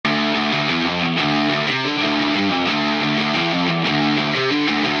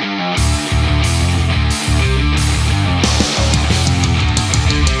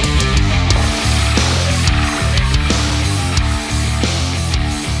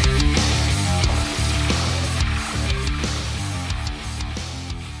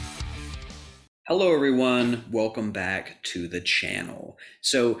Hello everyone, welcome back to the channel.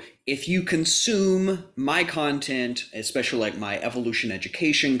 So if you consume my content, especially like my evolution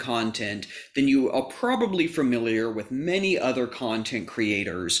education content, then you are probably familiar with many other content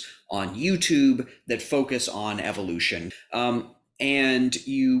creators on YouTube that focus on evolution. And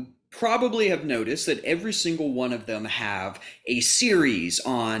you probably have noticed that every single one of them have a series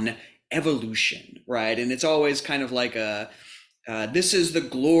on evolution, right? And it's always kind of like this is the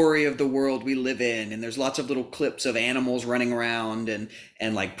glory of the world we live in, and there's lots of little clips of animals running around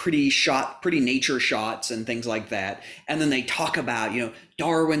and like pretty nature shots and things like that. And then they talk about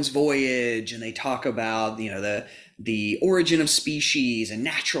Darwin's voyage, and they talk about the origin of species and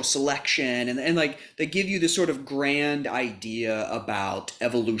natural selection, and like they give you this sort of grand idea about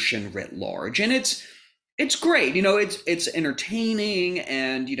evolution writ large, and it's great. It's entertaining,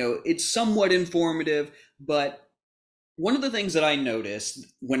 and it's somewhat informative, but one of the things that I noticed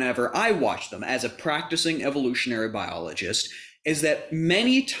whenever I watch them as a practicing evolutionary biologist is that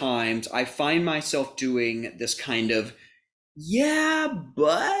many times I find myself doing this kind of yeah,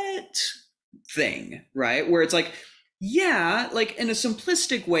 but thing, right? Where it's like, yeah, like in a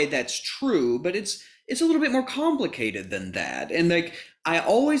simplistic way, that's true, but it's a little bit more complicated than that. And like I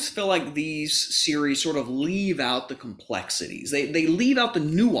always feel like these series sort of leave out the complexities. They leave out the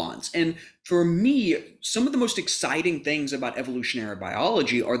nuance. And for me, some of the most exciting things about evolutionary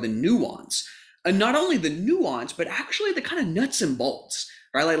biology are the nuance. And not only the nuance, but actually the kind of nuts and bolts,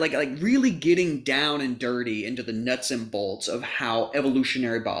 right? Like really getting down and dirty into the nuts and bolts of how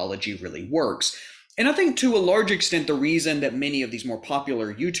evolutionary biology really works. And I think to a large extent, the reason that many of these more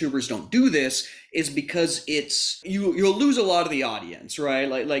popular YouTubers don't do this is because you'll lose a lot of the audience, right?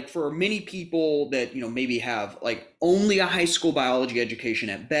 Like for many people that, maybe have like only a high school biology education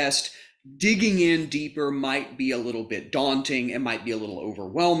at best, digging in deeper might be a little bit daunting. It might be a little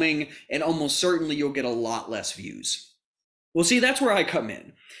overwhelming, and almost certainly you'll get a lot less views. Well, see, that's where I come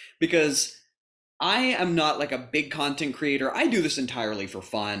in, because I am not like a big content creator. I do this entirely for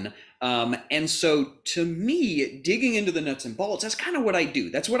fun. And so to me, digging into the nuts and bolts, that's kind of what I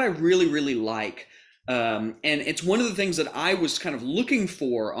do. That's what I really, really like. And it's one of the things that I was kind of looking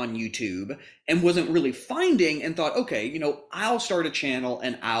for on YouTube and wasn't really finding, and thought, okay, I'll start a channel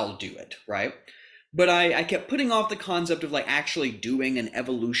and I'll do it, right? But I kept putting off the concept of like actually doing an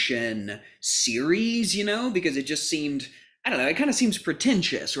evolution series, because it just seemed, I don't know, it kind of seems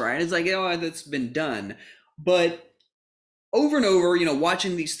pretentious, right? It's like, oh, that's been done. But over and over,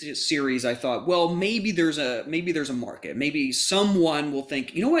 watching these series, I thought, well, maybe there's a market. Maybe someone will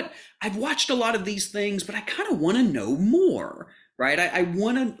think, you know what? I've watched a lot of these things, but I kind of want to know more, right? I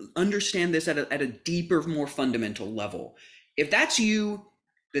want to understand this at a deeper, more fundamental level. If that's you,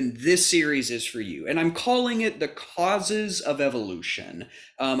 then this series is for you. And I'm calling it The Causes of Evolution.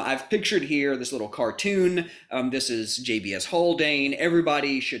 I've pictured here this little cartoon. This is JBS Haldane.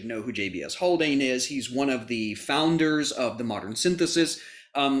 Everybody should know who JBS Haldane is. He's one of the founders of the modern synthesis.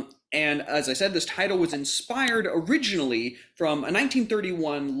 And as I said, this title was inspired originally from a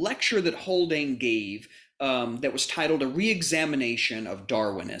 1931 lecture that Haldane gave that was titled A Re-Examination of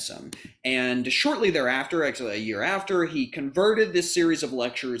Darwinism. And shortly thereafter, actually a year after, he converted this series of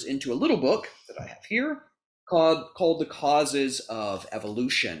lectures into a little book that I have here called The Causes of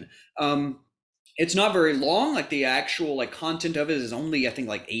Evolution. It's not very long. Like the actual content of it is only, I think,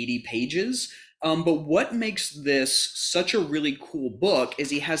 like 80 pages. But what makes this such a really cool book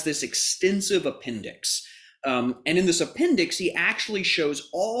is he has this extensive appendix. And in this appendix, he actually shows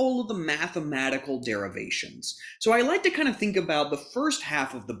all of the mathematical derivations. So I like to kind of think about the first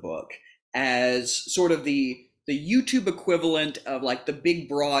half of the book as sort of the YouTube equivalent of like the big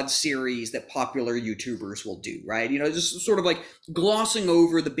broad series that popular YouTubers will do, right? Just sort of like glossing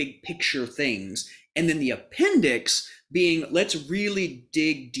over the big picture things. And then the appendix being, let's really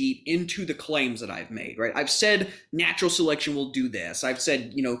dig deep into the claims that I've made, right? I've said natural selection will do this. I've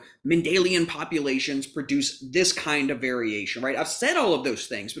said, Mendelian populations produce this kind of variation, right? I've said all of those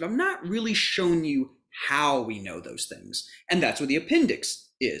things, but I've not really shown you how we know those things. And that's what the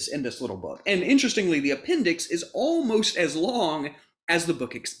appendix is in this little book. And interestingly, the appendix is almost as long as the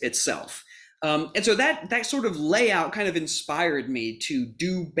book itself. And so that sort of layout kind of inspired me to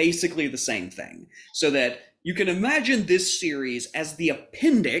do basically the same thing, so that you can imagine this series as the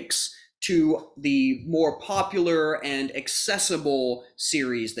appendix to the more popular and accessible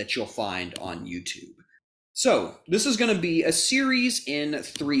series that you'll find on YouTube. So this is going to be a series in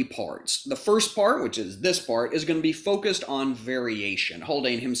 3 parts. The first part, which is this part, is going to be focused on variation.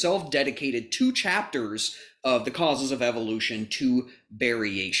 Haldane himself dedicated 2 chapters of The Causes of Evolution to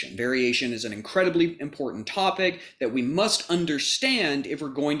variation. Variation is an incredibly important topic that we must understand if we're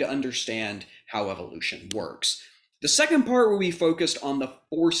going to understand how evolution works. The second part will be focused on the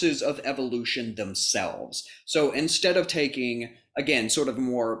forces of evolution themselves. So instead of taking, again, sort of a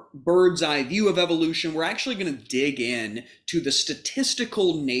more bird's eye view of evolution, we're actually going to dig in to the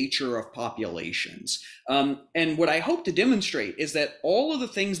statistical nature of populations. And what I hope to demonstrate is that all of the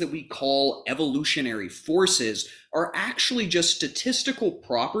things that we call evolutionary forces are actually just statistical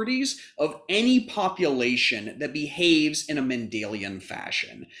properties of any population that behaves in a Mendelian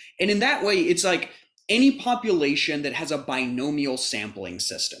fashion. And in that way, it's like any population that has a binomial sampling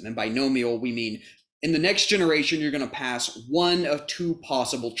system. And binomial, we mean in the next generation, you're going to pass one of two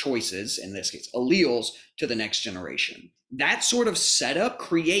possible choices, in this case, alleles, to the next generation. That sort of setup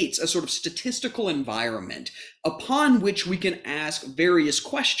creates a sort of statistical environment upon which we can ask various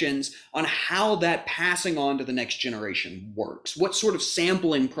questions on how that passing on to the next generation works. What sort of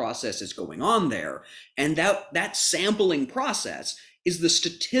sampling process is going on there? And that sampling process is the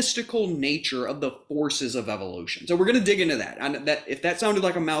statistical nature of the forces of evolution. So we're going to dig into that. And if that sounded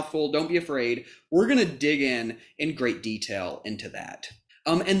like a mouthful, don't be afraid. We're going to dig in great detail into that.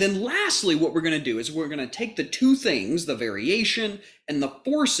 And then lastly, what we're going to do is we're going to take the two things, the variation and the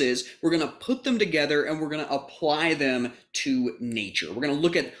forces, we're going to put them together and we're going to apply them to nature. We're going to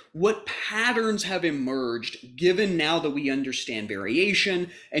look at what patterns have emerged given now that we understand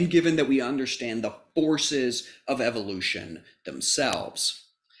variation and given that we understand the forces of evolution themselves.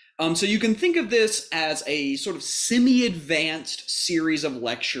 So you can think of this as a sort of semi-advanced series of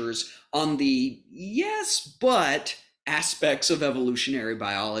lectures on the yes, but aspects of evolutionary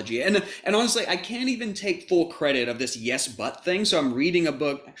biology. And honestly, I can't even take full credit of this yes, but thing. So I'm reading a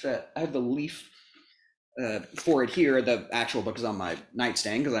book. Actually, I have the leaf for it here. The actual book is on my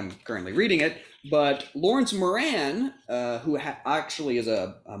nightstand because I'm currently reading it. But Lawrence Moran, who actually is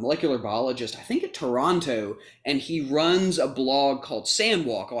a molecular biologist, I think at Toronto, and he runs a blog called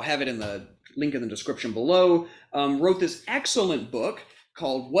Sandwalk. I'll have it in the link in the description below, wrote this excellent book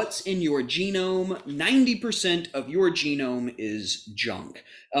called What's in Your Genome? 90% of your genome is junk.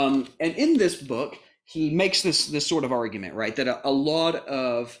 And in this book, he makes this sort of argument, right? That a lot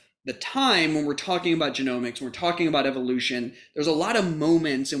of the time when we're talking about genomics, when we're talking about evolution, there's a lot of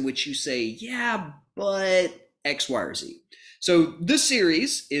moments in which you say, yeah, but X, Y, or Z. So this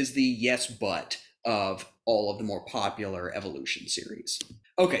series is the yes, but of all of the more popular evolution series.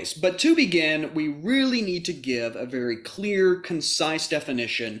 Okay, but to begin, we really need to give a very clear, concise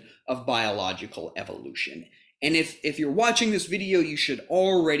definition of biological evolution. And if you're watching this video, you should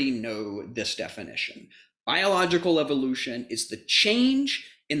already know this definition. Biological evolution is the change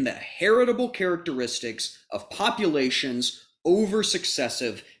in the heritable characteristics of populations over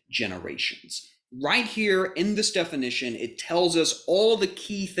successive generations. Right here in this definition, it tells us all the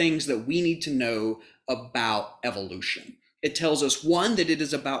key things that we need to know about evolution. It tells us, one, that it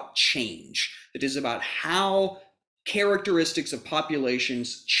is about change. It is about how characteristics of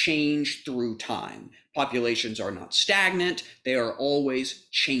populations change through time. Populations are not stagnant, they are always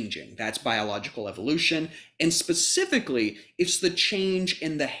changing. That's biological evolution. And specifically, it's the change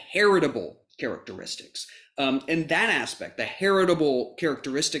in the heritable characteristics. And that aspect, the heritable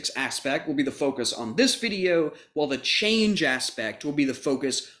characteristics aspect, will be the focus on this video, while the change aspect will be the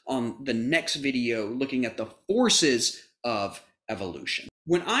focus on the next video, looking at the forces of evolution.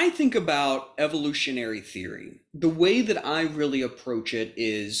 When I think about evolutionary theory, the way that I really approach it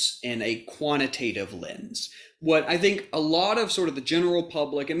is in a quantitative lens. What I think a lot of sort of the general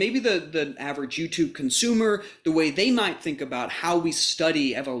public and maybe the average YouTube consumer, the way they might think about how we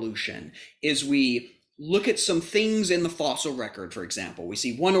study evolution is we look at some things in the fossil record, for example. We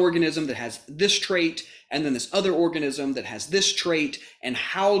see one organism that has this trait, and then this other organism that has this trait, and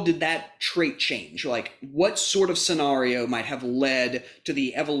how did that trait change? Like, what sort of scenario might have led to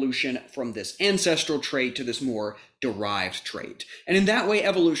the evolution from this ancestral trait to this more derived trait? And in that way,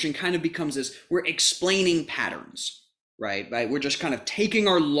 evolution kind of becomes this, we're explaining patterns, right? We're just kind of taking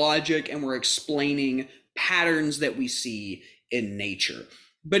our logic and we're explaining patterns that we see in nature.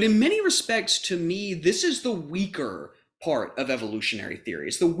 But in many respects, to me, this is the weaker part of evolutionary theory.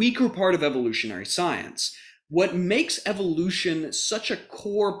 It's the weaker part of evolutionary science. What makes evolution such a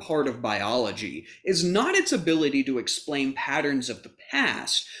core part of biology is not its ability to explain patterns of the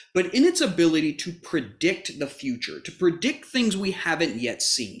past, but in its ability to predict the future, to predict things we haven't yet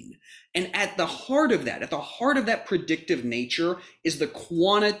seen. And at the heart of that predictive nature is the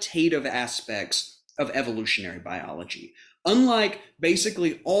quantitative aspects of evolutionary biology. Unlike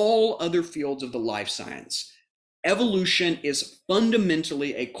basically all other fields of the life science, evolution is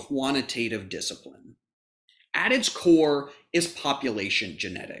fundamentally a quantitative discipline. At its core is population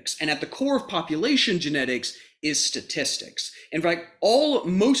genetics. And at the core of population genetics is statistics. In fact,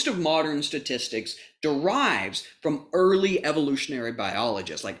 most of modern statistics derives from early evolutionary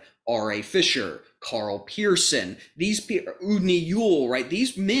biologists like R.A. Fisher, Carl Pearson, Udny Yule, right?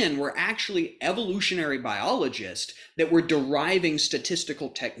 These men were actually evolutionary biologists that were deriving statistical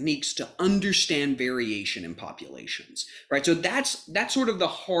techniques to understand variation in populations, right? So that's sort of the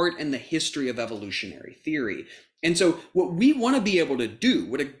heart and the history of evolutionary theory. And so what we want to be able to do,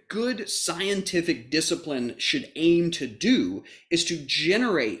 what a good scientific discipline should aim to do, is to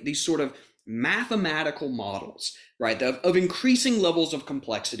generate these sort of mathematical models, right, of increasing levels of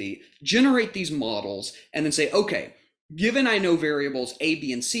complexity, generate these models, and then say, okay, given I know variables A,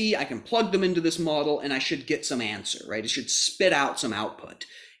 B, and C, I can plug them into this model and I should get some answer, right? It should spit out some output.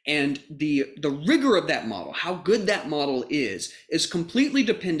 And the rigor of that model, how good that model is completely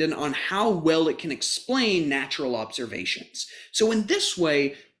dependent on how well it can explain natural observations. So in this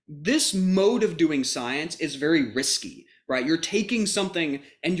way, this mode of doing science is very risky, right? You're taking something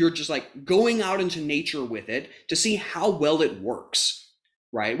and you're just like going out into nature with it to see how well it works,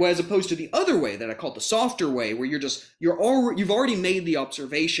 right? Well, as opposed to the other way that I call the softer way, where you've already made the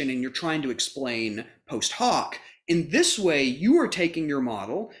observation and you're trying to explain post hoc. In this way, you are taking your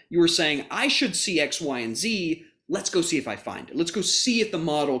model, you are saying, I should see X, Y, and Z. Let's go see if I find it. Let's go see if the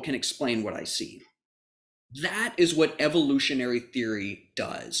model can explain what I see. That is what evolutionary theory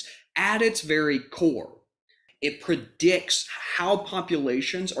does. At its very core, it predicts how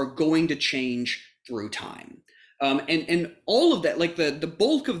populations are going to change through time. And all of that, like the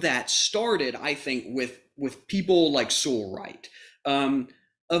bulk of that started, I think, with people like Sewell Wright.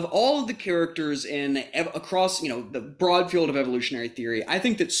 Of all of the characters across the broad field of evolutionary theory, I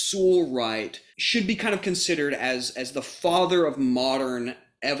think that Sewell Wright should be kind of considered as the father of modern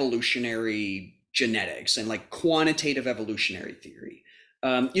evolutionary genetics and like quantitative evolutionary theory.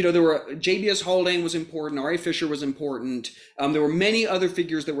 There were J.B.S. Haldane was important, R.A. Fisher was important. There were many other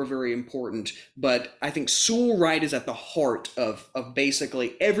figures that were very important, but I think Sewell Wright is at the heart of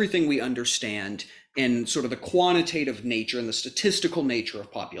basically everything we understand in sort of the quantitative nature and the statistical nature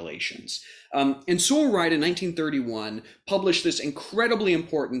of populations. And Sewell Wright in 1931 published this incredibly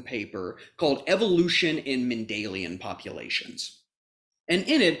important paper called Evolution in Mendelian Populations. And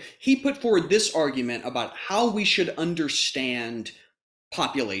in it, he put forward this argument about how we should understand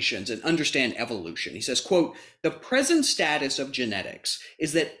populations and understand evolution. He says, quote, the present status of genetics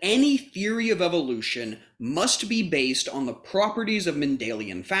is that any theory of evolution must be based on the properties of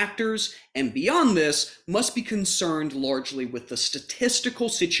Mendelian factors, and beyond this must be concerned largely with the statistical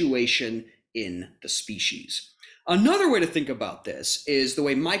situation in the species. Another way to think about this is the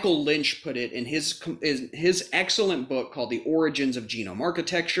way Michael Lynch put it in his excellent book called The Origins of Genome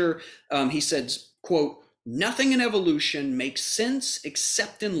Architecture. He says, quote, nothing in evolution makes sense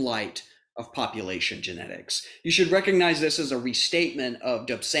except in light of population genetics. You should recognize this as a restatement of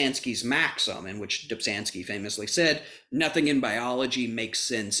Dobzhansky's maxim, in which Dobzhansky famously said, nothing in biology makes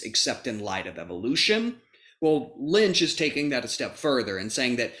sense except in light of evolution. Well, Lynch is taking that a step further and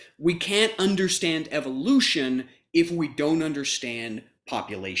saying that we can't understand evolution if we don't understand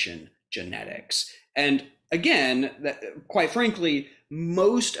population genetics. And again, quite frankly,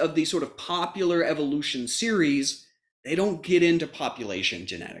 most of these sort of popular evolution series, they don't get into population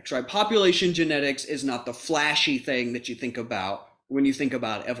genetics, right? Population genetics is not the flashy thing that you think about when you think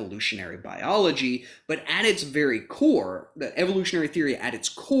about evolutionary biology, but at its very core, the evolutionary theory at its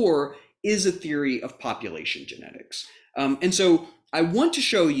core is a theory of population genetics. And so I want to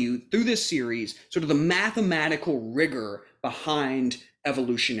show you through this series sort of the mathematical rigor behind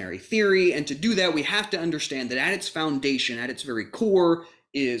evolutionary theory. And to do that, we have to understand that at its foundation, at its very core,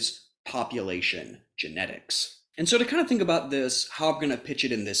 is population genetics. And so to kind of think about this, how I'm going to pitch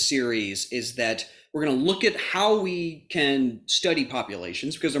it in this series is that we're going to look at how we can study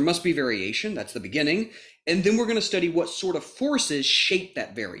populations, because there must be variation. That's the beginning. And then we're going to study what sort of forces shape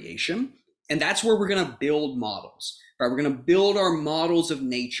that variation. And that's where we're going to build models. Right? We're going to build our models of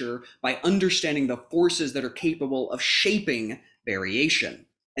nature by understanding the forces that are capable of shaping variation.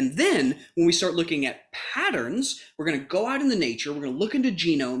 And then when we start looking at patterns, we're going to go out in the nature, we're going to look into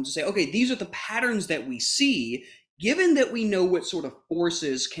genomes and say, okay, these are the patterns that we see. Given that we know what sort of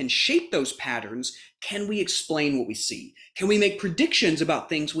forces can shape those patterns, can we explain what we see? Can we make predictions about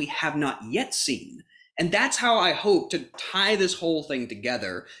things we have not yet seen? And that's how I hope to tie this whole thing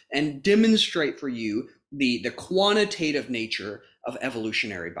together and demonstrate for you the quantitative nature of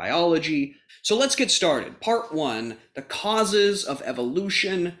evolutionary biology. So let's get started. Part 1, the causes of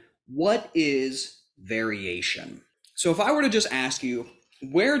evolution. What is variation? So if I were to just ask you,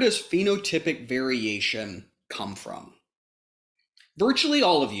 where does phenotypic variation come from? Virtually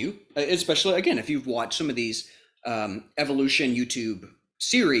all of you, especially again, if you've watched some of these evolution YouTube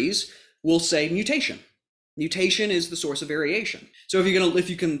series, will say mutation. Mutation is the source of variation. So if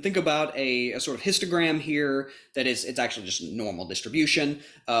you can think about a sort of histogram here, it's actually just normal distribution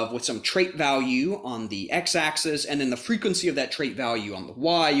with some trait value on the x-axis and then the frequency of that trait value on the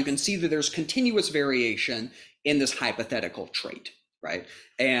y, you can see that there's continuous variation in this hypothetical trait, right?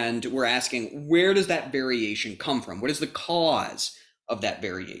 And we're asking, where does that variation come from? What is the cause of that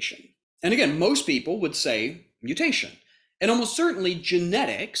variation? And again, most people would say mutation. And almost certainly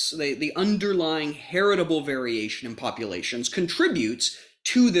genetics, the underlying heritable variation in populations, contributes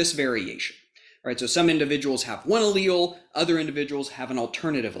to this variation. Right, so some individuals have one allele, other individuals have an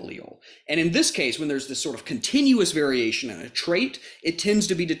alternative allele. And in this case, when there's this sort of continuous variation in a trait, it tends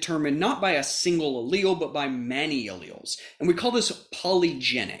to be determined not by a single allele, but by many alleles. And we call this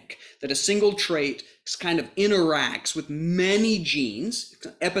polygenic, that a single trait kind of interacts with many genes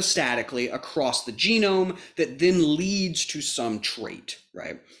epistatically across the genome that then leads to some trait,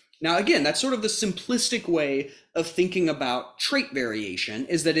 right? Now, again, that's sort of the simplistic way of thinking about trait variation,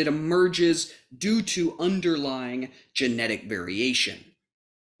 is that it emerges due to underlying genetic variation.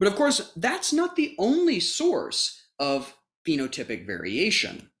 But of course, that's not the only source of phenotypic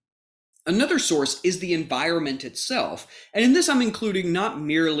variation. Another source is the environment itself. And in this, I'm including not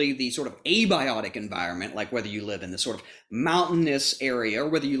merely the sort of abiotic environment, like whether you live in the sort of mountainous area or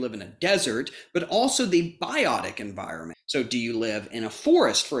whether you live in a desert, but also the biotic environment. So do you live in a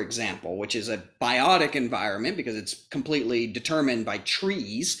forest, for example, which is a biotic environment because it's completely determined by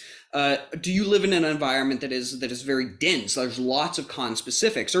trees? Do you live in an environment that is very dense? There's lots of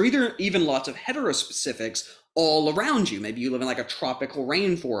conspecifics or even lots of heterospecifics all around you. Maybe you live in like a tropical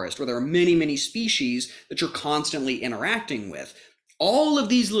rainforest where there are many, many species that you're constantly interacting with. All of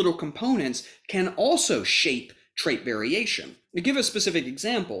these little components can also shape trait variation. To give a specific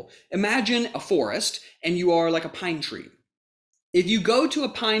example, imagine a forest and you are like a pine tree. If you go to a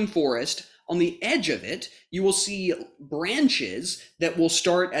pine forest, on the edge of it, you will see branches that will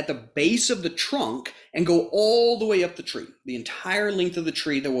start at the base of the trunk and go all the way up the tree. The entire length of the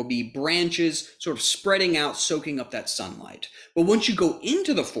tree, there will be branches sort of spreading out, soaking up that sunlight. But once you go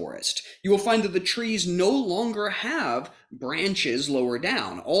into the forest, you will find that the trees no longer have branches lower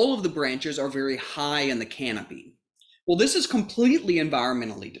down. All of the branches are very high in the canopy. Well, this is completely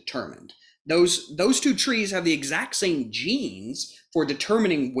environmentally determined. Those two trees have the exact same genes for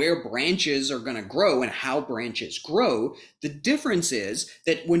determining where branches are going to grow and how branches grow. The difference is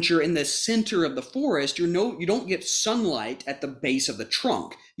that when you're in the center of the forest, you don't get sunlight at the base of the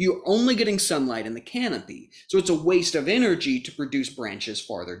trunk. You're only getting sunlight in the canopy. So it's a waste of energy to produce branches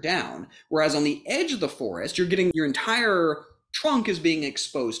farther down. Whereas on the edge of the forest, you're getting your entire trunk is being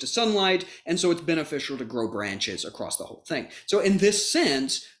exposed to sunlight, and so it's beneficial to grow branches across the whole thing. So in this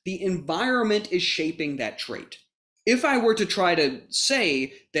sense, the environment is shaping that trait. If I were to try to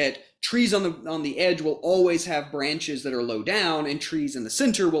say that trees on the edge will always have branches that are low down and trees in the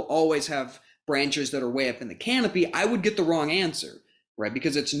center will always have branches that are way up in the canopy, I would get the wrong answer, right?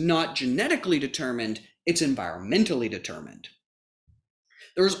 Because it's not genetically determined, it's environmentally determined.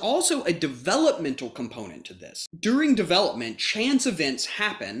 There's also a developmental component to this. During development, chance events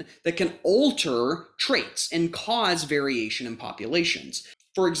happen that can alter traits and cause variation in populations.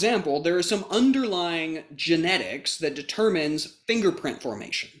 For example, there is some underlying genetics that determines fingerprint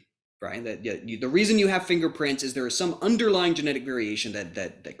formation, right? The reason you have fingerprints is there is some underlying genetic variation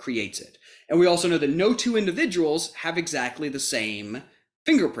that creates it. And we also know that no two individuals have exactly the same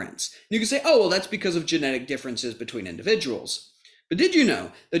fingerprints. You can say, oh, well, that's because of genetic differences between individuals. But did you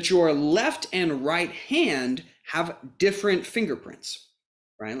know that your left and right hand have different fingerprints,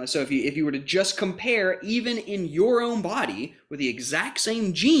 right? So if you were to just compare, even in your own body with the exact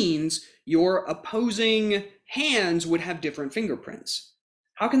same genes, your opposing hands would have different fingerprints.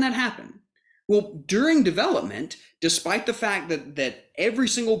 How can that happen? Well, during development, despite the fact that every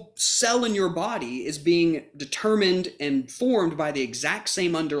single cell in your body is being determined and formed by the exact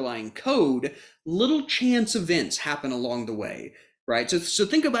same underlying code, little chance events happen along the way. Right? So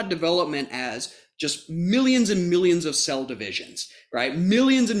think about development as just millions and millions of cell divisions, right?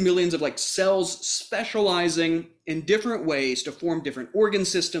 Millions and millions of like cells specializing in different ways to form different organ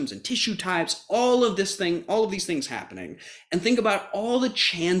systems and tissue types, all of these things happening. And think about all the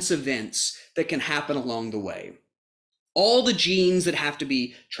chance events that can happen along the way. All the genes that have to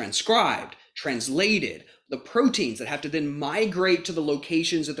be transcribed, translated, the proteins that have to then migrate to the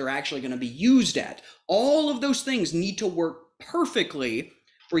locations that they're actually going to be used at. All of those things need to work perfectly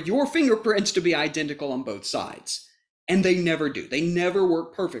for your fingerprints to be identical on both sides. And they never do. They never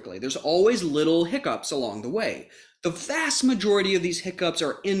work perfectly. There's always little hiccups along the way. The vast majority of these hiccups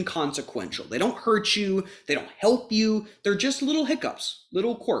are inconsequential. They don't hurt you, they don't help you, they're just little hiccups,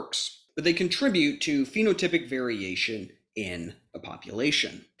 little quirks, but they contribute to phenotypic variation in a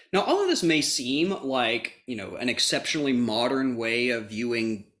population. Now, all of this may seem like, an exceptionally modern way of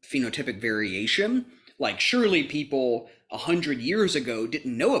viewing phenotypic variation. Like, surely people 100 years ago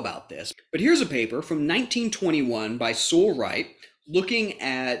didn't know about this. But here's a paper from 1921 by Sewell Wright looking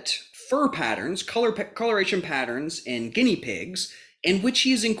at fur patterns, coloration patterns in guinea pigs, in which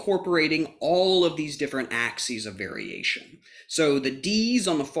he is incorporating all of these different axes of variation. So the D's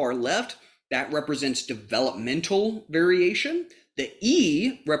on the far left, that represents developmental variation. The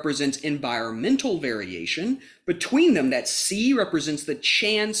E represents environmental variation. Between them, that C represents the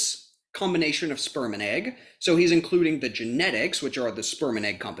chance combination of sperm and egg. So he's including the genetics, which are the sperm and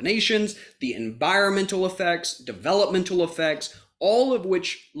egg combinations, the environmental effects, developmental effects, all of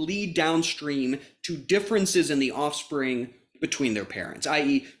which lead downstream to differences in the offspring between their parents,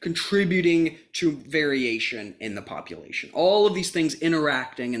 i.e. contributing to variation in the population. All of these things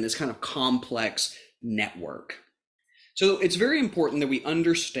interacting in this kind of complex network. So it's very important that we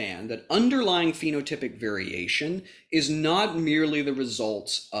understand that underlying phenotypic variation is not merely the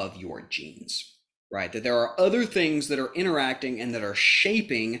results of your genes, right? That there are other things that are interacting and that are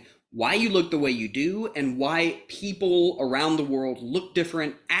shaping why you look the way you do and why people around the world look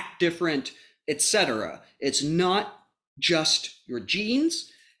different, act different, etc. It's not just your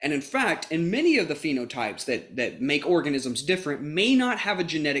genes. And in fact, in many of the phenotypes that make organisms different may not have a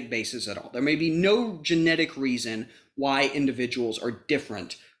genetic basis at all. There may be no genetic reason why individuals are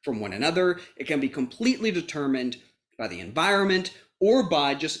different from one another. It can be completely determined by the environment or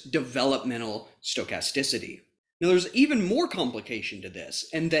by just developmental stochasticity. Now, there's even more complication to this,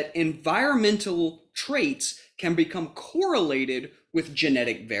 and that environmental traits can become correlated with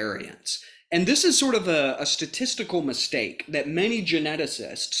genetic variance. And this is sort of a statistical mistake that many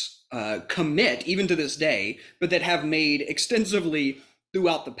geneticists commit, even to this day, but that have made extensively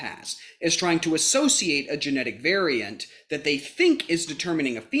throughout the past, is trying to associate a genetic variant that they think is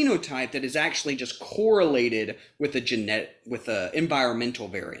determining a phenotype that is actually just correlated with a environmental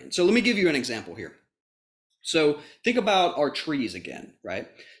variant. So let me give you an example here. So think about our trees again, right?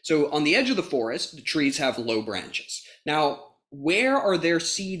 So on the edge of the forest, the trees have low branches. Now, where are their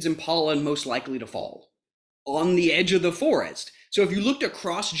seeds and pollen most likely to fall? On the edge of the forest. So if you looked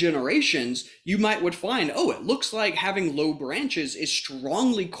across generations, you would find, oh, it looks like having low branches is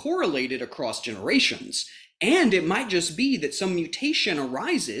strongly correlated across generations. And it might just be that some mutation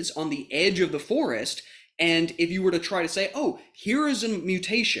arises on the edge of the forest. And if you were to try to say, oh, here is a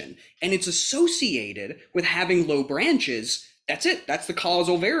mutation, and it's associated with having low branches, that's it. That's the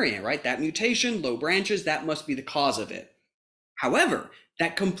causal variant, right? That mutation, low branches, that must be the cause of it. However,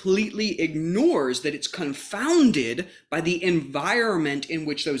 that completely ignores that it's confounded by the environment in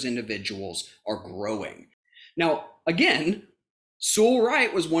which those individuals are growing. Now, again, Sewell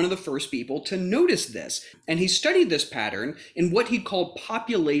Wright was one of the first people to notice this, and he studied this pattern in what he called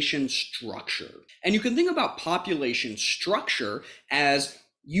population structure. And you can think about population structure as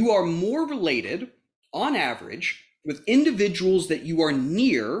you are more related, on average, with individuals that you are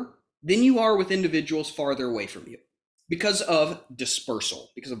near than you are with individuals farther away from you, because of dispersal,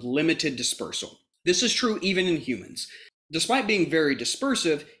 because of limited dispersal. This is true even in humans. Despite being very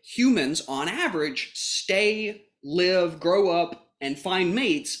dispersive, humans on average stay, live, grow up, and find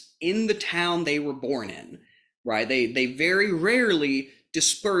mates in the town they were born in, right? They very rarely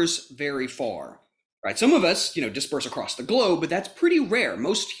disperse very far, right? Some of us, disperse across the globe, but that's pretty rare.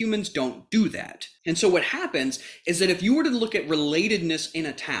 Most humans don't do that. And so what happens is that if you were to look at relatedness in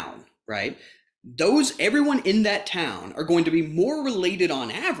a town, right? Everyone in that town are going to be more related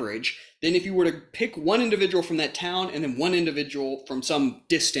on average than if you were to pick one individual from that town and then one individual from some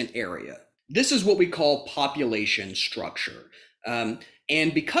distant area. This is what we call population structure.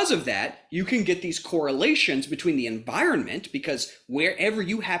 And because of that, you can get these correlations between the environment, because wherever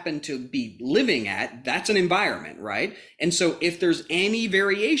you happen to be living at, that's an environment, right? And so if there's any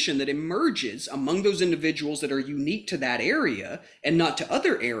variation that emerges among those individuals that are unique to that area and not to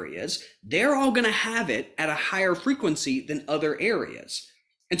other areas, they're all going to have it at a higher frequency than other areas.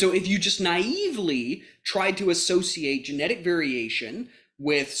 And so if you just naively try to associate genetic variation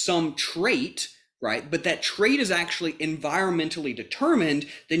with some trait, right, but that trait is actually environmentally determined,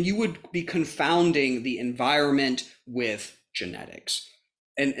 then you would be confounding the environment with genetics.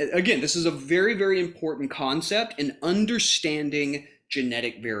 And again, this is a very, very important concept in understanding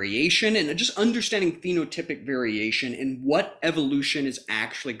genetic variation and just understanding phenotypic variation and what evolution is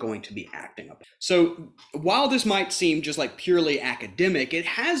actually going to be acting upon. So while this might seem just like purely academic, it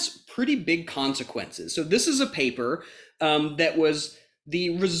has pretty big consequences. So this is a paper that was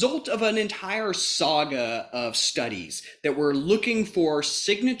the result of an entire saga of studies that were looking for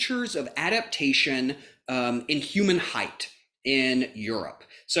signatures of adaptation in human height in Europe.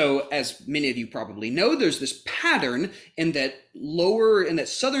 So as many of you probably know, there's this pattern in that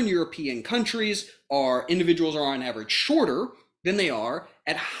Southern European countries individuals are on average shorter than they are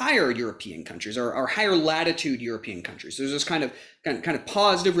at higher European countries or higher latitude European countries. There's this kind of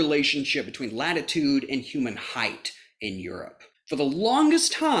positive relationship between latitude and human height in Europe. For the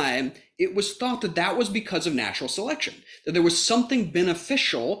longest time, it was thought that that was because of natural selection, that there was something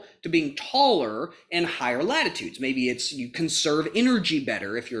beneficial to being taller in higher latitudes. Maybe it's you conserve energy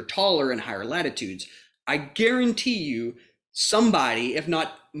better if you're taller in higher latitudes. I guarantee you somebody, if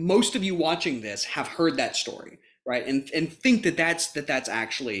not most of you watching this, have heard that story, right? And think that that's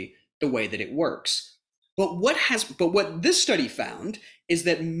actually the way that it works. But what this study found is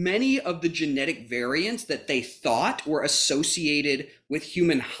that many of the genetic variants that they thought were associated with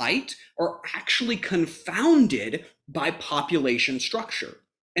human height are actually confounded by population structure.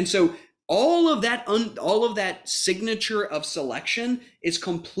 And so all of that signature of selection is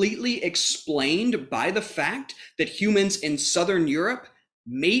completely explained by the fact that humans in Southern Europe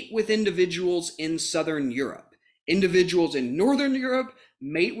mate with individuals in Southern Europe. Individuals in Northern Europe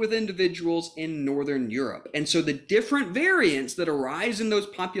mate with individuals in Northern Europe. And so the different variants that arise in those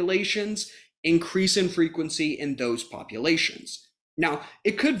populations increase in frequency in those populations. Now,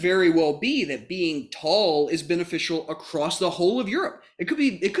 it could very well be that being tall is beneficial across the whole of Europe. It could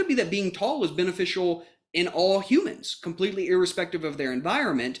be that being tall is beneficial in all humans, completely irrespective of their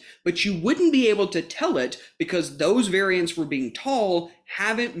environment, but you wouldn't be able to tell it because those variants for being tall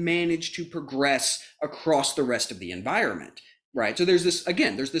haven't managed to progress across the rest of the environment. Right. So there's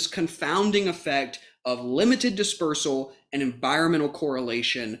this confounding effect of limited dispersal and environmental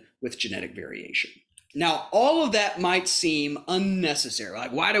correlation with genetic variation. Now, all of that might seem unnecessary.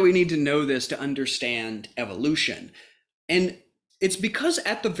 Like, why do we need to know this to understand evolution? And it's because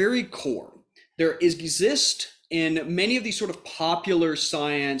at the very core, there exists in many of these sort of popular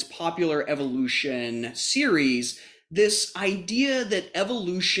science, popular evolution series, this idea that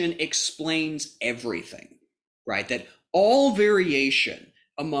evolution explains everything, right? That all variation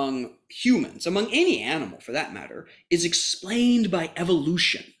among humans, among any animal for that matter, is explained by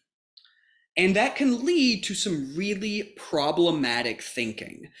evolution. And that can lead to some really problematic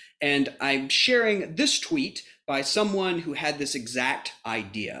thinking. And I'm sharing this tweet by someone who had this exact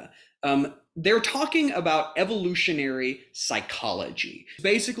idea. They're talking about evolutionary psychology.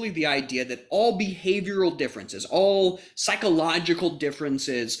 Basically the idea that all behavioral differences, all psychological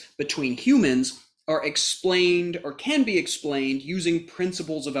differences between humans are explained or can be explained using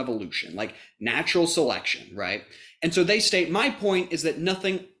principles of evolution, like natural selection, right? And so they state, my point is that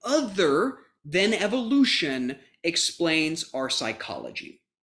nothing other than evolution explains our psychology.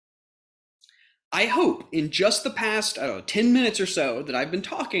 I hope in just the past, 10 minutes or so that I've been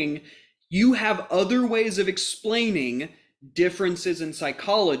talking, you have other ways of explaining differences in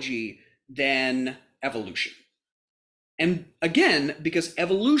psychology than evolution. And again, because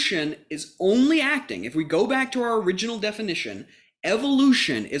evolution is only acting, if we go back to our original definition,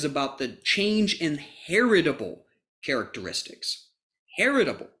 evolution is about the change in heritable characteristics.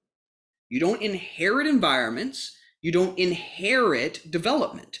 Heritable. You don't inherit environments, you don't inherit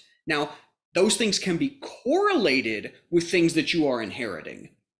development. Now, those things can be correlated with things that you are inheriting,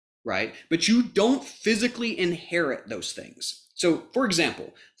 right? But you don't physically inherit those things. So, for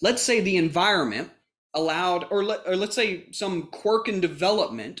example, let's say the environment allowed, or let's say some quirk in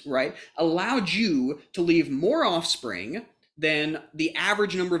development, right, allowed you to leave more offspring than the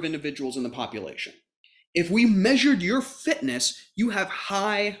average number of individuals in the population. If we measured your fitness, you have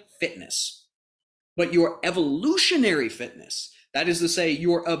high fitness. But your evolutionary fitness, that is to say,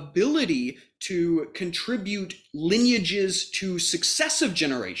 your ability to contribute lineages to successive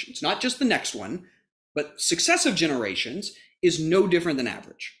generations, not just the next one, but successive generations, is no different than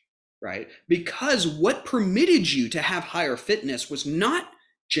average. Right? Because what permitted you to have higher fitness was not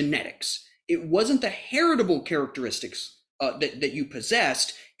genetics. It wasn't the heritable characteristics that you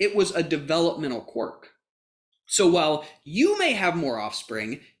possessed. It was a developmental quirk. So while you may have more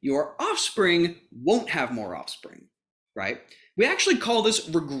offspring, your offspring won't have more offspring, right? We actually call this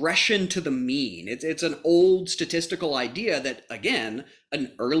regression to the mean. It's an old statistical idea that, again,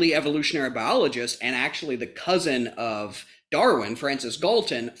 an early evolutionary biologist and actually the cousin of Darwin, Francis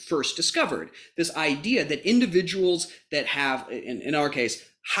Galton, first discovered. This idea that individuals that have, in our case,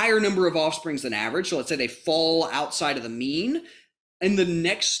 higher number of offsprings than average, so let's say they fall outside of the mean, in the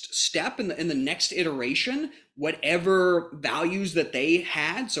next step, in the next iteration, whatever values that they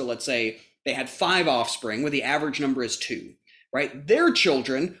had, so let's say they had 5 offspring where the average number is 2, right? Their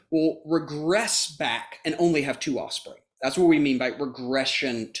children will regress back and only have 2 offspring. That's what we mean by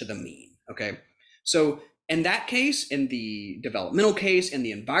regression to the mean, okay? So in that case, in the developmental case, in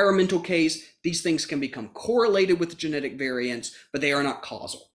the environmental case, these things can become correlated with genetic variance, but they are not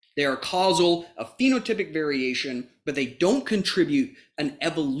causal. They are causal of phenotypic variation, but they don't contribute an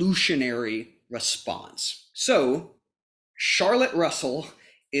evolutionary response. So Charlotte Russell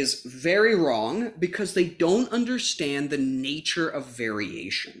is very wrong because they don't understand the nature of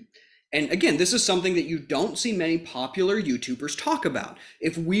variation. And again, this is something that you don't see many popular YouTubers talk about.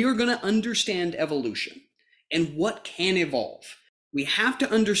 If we are going to understand evolution and what can evolve, we have to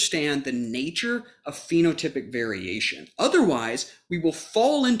understand the nature of phenotypic variation. Otherwise, we will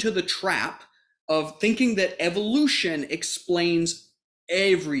fall into the trap of thinking that evolution explains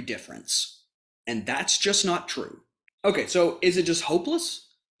every difference. And that's just not true. Okay, so is it just hopeless?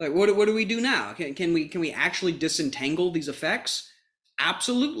 Like, what do we do now? Can we actually disentangle these effects?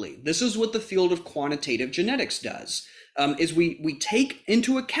 Absolutely. This is what the field of quantitative genetics does. Is we take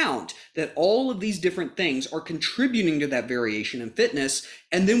into account that all of these different things are contributing to that variation in fitness,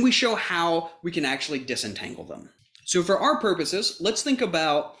 and then we show how we can actually disentangle them. So for our purposes, let's think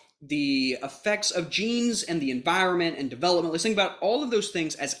about the effects of genes and the environment and development. Let's think about all of those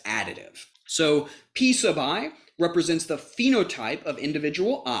things as additive. So P sub I represents the phenotype of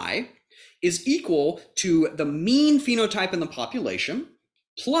individual I, is equal to the mean phenotype in the population,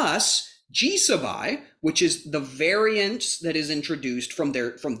 plus G sub I, which is the variance that is introduced from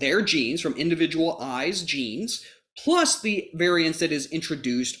their genes, from individual I's genes, plus the variance that is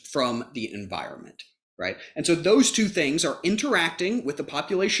introduced from the environment, right? And so those two things are interacting with the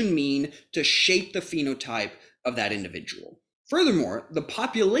population mean to shape the phenotype of that individual. Furthermore, the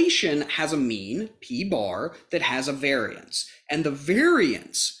population has a mean, P bar, that has a variance, and the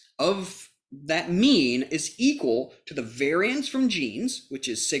variance of that mean is equal to the variance from genes, which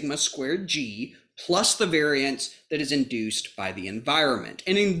is sigma squared G, plus the variance that is induced by the environment.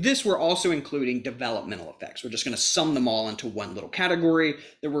 And in this, we're also including developmental effects. We're just going to sum them all into one little category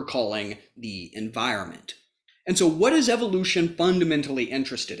that we're calling the environment. And so what is evolution fundamentally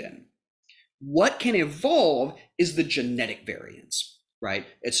interested in? What can evolve is the genetic variance, right?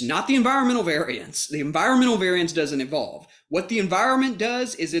 It's not the environmental variance. The environmental variance doesn't evolve. What the environment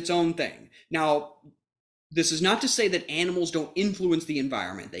does is its own thing. Now, this is not to say that animals don't influence the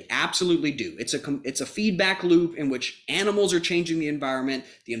environment. They absolutely do. It's a feedback loop in which animals are changing the environment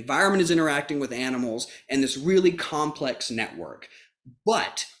is interacting with animals, and this really complex network.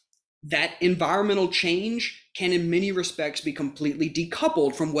 But that environmental change can in many respects be completely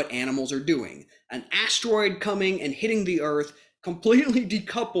decoupled from what animals are doing. An asteroid coming and hitting the Earth completely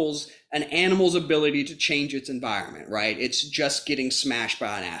decouples an animal's ability to change its environment, right? It's just getting smashed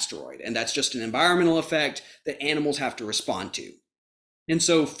by an asteroid, and that's just an environmental effect that animals have to respond to. And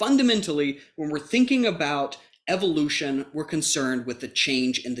so fundamentally, when we're thinking about evolution, we're concerned with the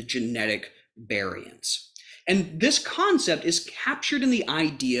change in the genetic variance. And this concept is captured in the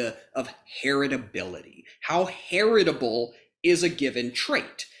idea of heritability. How heritable is a given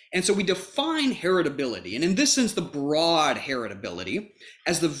trait? And so we define heritability, and in this sense, the broad heritability,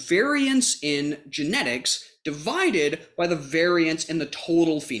 as the variance in genetics divided by the variance in the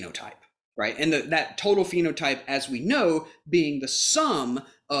total phenotype, right? And that total phenotype, as we know, being the sum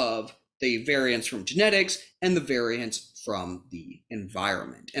of the variance from genetics and the variance from the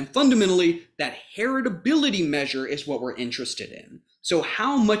environment. And fundamentally, that heritability measure is what we're interested in. So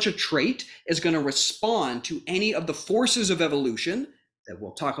how much a trait is going to respond to any of the forces of evolution that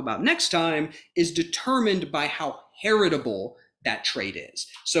we'll talk about next time is determined by how heritable that trait is.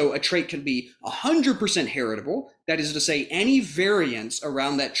 So a trait can be 100% heritable. That is to say, any variance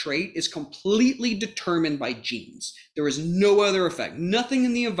around that trait is completely determined by genes. There is no other effect. Nothing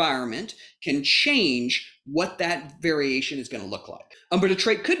in the environment can change what that variation is going to look like. But a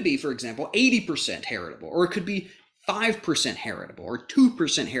trait could be, for example, 80% heritable, or it could be 5% heritable or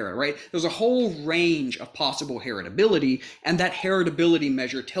 2% heritable, right? There's a whole range of possible heritability, and that heritability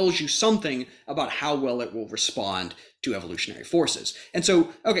measure tells you something about how well it will respond to evolutionary forces. And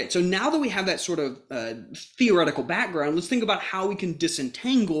so, okay, so now that we have that sort of theoretical background, let's think about how we can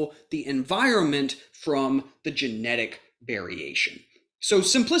disentangle the environment from the genetic variation. So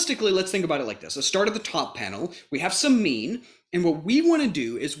simplistically, let's think about it like this. Let's start at the top panel. We have some mean, and what we want to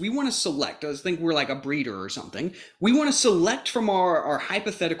do is we want to select, let's think we're like a breeder or something. We want to select from our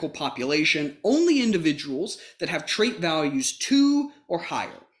hypothetical population only individuals that have trait values 2 or higher,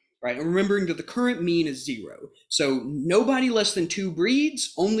 right? And remembering that the current mean is 0. So nobody less than 2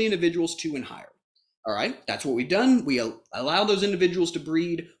 breeds, only individuals 2 and higher. All right, that's what we've done. We allow those individuals to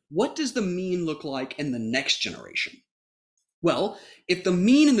breed. What does the mean look like in the next generation? Well, if the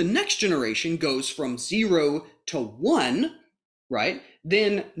mean in the next generation goes from 0 to 1, right,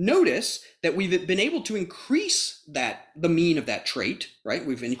 then notice that we've been able to increase the mean of that trait, right?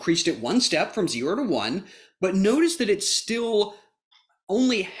 We've increased it 1 step from 0 to 1, but notice that it's still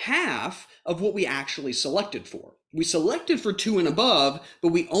only half of what we actually selected for. We selected for 2 and above, but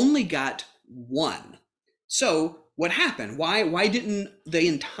we only got 1. So what happened? Why didn't the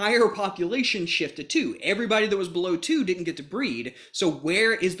entire population shift to 2? Everybody that was below 2 didn't get to breed. So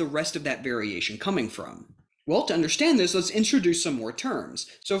where is the rest of that variation coming from? Well, to understand this, let's introduce some more terms.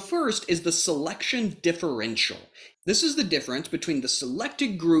 So first is the selection differential. This is the difference between the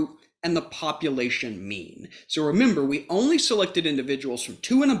selected group and the population mean. So remember, we only selected individuals from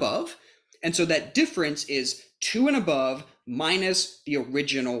 2 and above, and so that difference is 2 and above minus the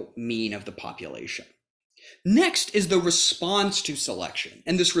original mean of the population. Next is the response to selection.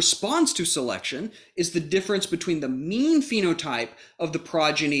 And this response to selection is the difference between the mean phenotype of the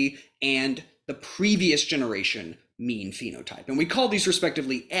progeny and the previous generation mean phenotype. And we call these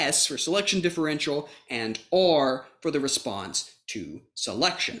respectively S for selection differential and R for the response to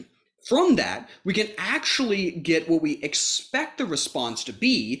selection. From that, we can actually get what we expect the response to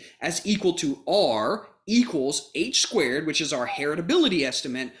be as equal to R equals H squared, which is our heritability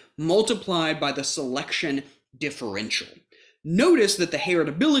estimate, multiplied by the selection differential. Notice that the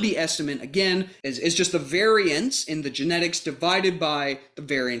heritability estimate, again, is just the variance in the genetics divided by the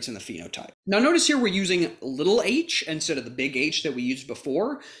variance in the phenotype. Now notice here we're using little h instead of the big H that we used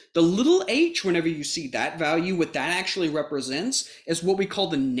before. The little h, whenever you see that value, what that actually represents is what we call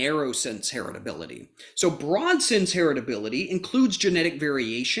the narrow sense heritability. So broad sense heritability includes genetic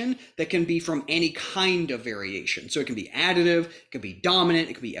variation that can be from any kind of variation. So it can be additive, it can be dominant,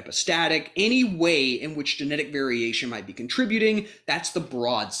 it can be epistatic, any way in which genetic variation might be contributing, that's the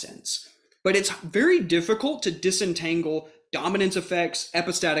broad sense. But it's very difficult to disentangle dominance effects,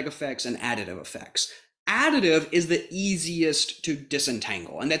 epistatic effects, and additive effects. Additive is the easiest to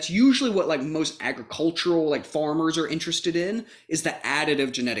disentangle, and that's usually what like most agricultural like farmers are interested in, is the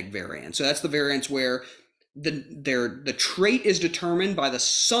additive genetic variance. So that's the variance where the trait is determined by the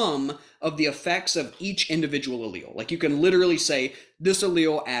sum of the effects of each individual allele. Like you can literally say this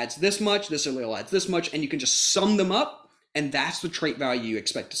allele adds this much, this allele adds this much, and you can just sum them up, and that's the trait value you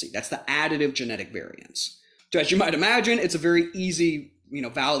expect to see. That's the additive genetic variance. So as you might imagine, it's a very easy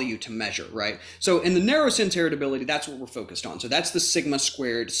value to measure, right? So in the narrow sense heritability, that's what we're focused on. So that's the sigma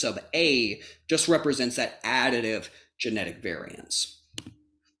squared sub A, just represents that additive genetic variance.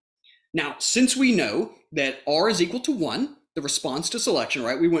 Now, since we know that R is equal to 1, the response to selection,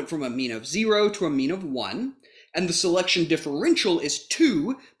 right? We went from a mean of 0 to a mean of 1, and the selection differential is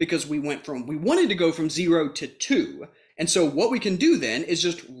 2 because we wanted to go from 0 to 2. And so what we can do then is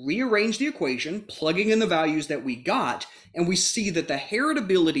just rearrange the equation, plugging in the values that we got, and we see that the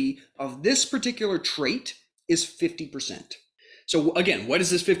heritability of this particular trait is 50%. So again, what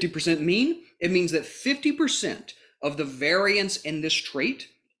does this 50% mean? It means that 50% of the variance in this trait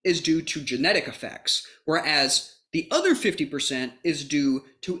is due to genetic effects, whereas the other 50% is due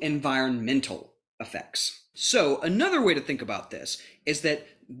to environmental effects. So another way to think about this is that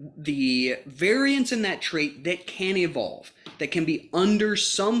the variance in that trait that can evolve, that can be under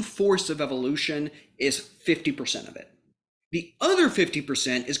some force of evolution, is 50% of it. The other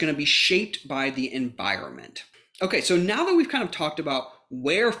 50% is going to be shaped by the environment. Okay, so now that we've kind of talked about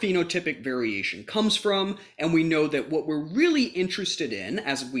where phenotypic variation comes from, and we know that what we're really interested in,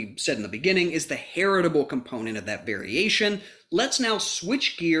 as we said in the beginning, is the heritable component of that variation, let's now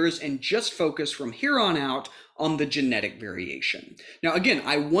switch gears and just focus from here on out on the genetic variation. Now, again,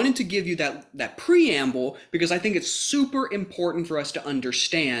 I wanted to give you that preamble because I think it's super important for us to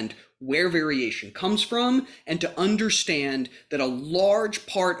understand where variation comes from and to understand that a large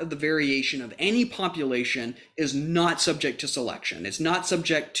part of the variation of any population is not subject to selection. It's not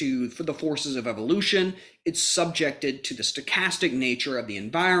subject to the forces of evolution. It's subjected to the stochastic nature of the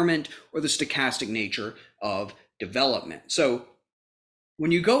environment or the stochastic nature of development. So when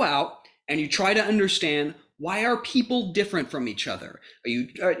you go out and you try to understand why are people different from each other? You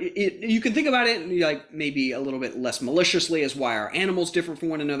can think about it like maybe a little bit less maliciously as why are animals different from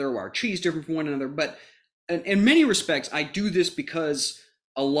one another, why are trees different from one another. But in many respects, I do this because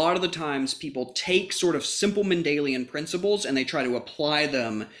a lot of the times people take sort of simple Mendelian principles and they try to apply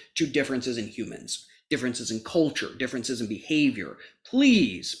them to differences in humans, differences in culture, differences in behavior.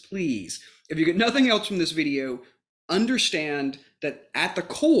 Please, please, if you get nothing else from this video, understand that at the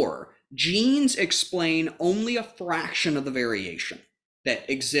core, genes explain only a fraction of the variation that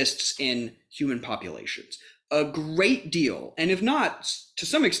exists in human populations. A great deal, and if not to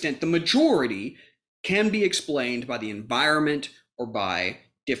some extent, the majority can be explained by the environment or by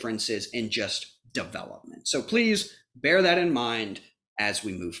differences in just development. So please bear that in mind as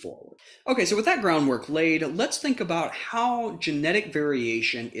we move forward. Okay, so with that groundwork laid, let's think about how genetic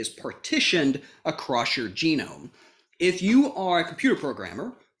variation is partitioned across your genome. If you are a computer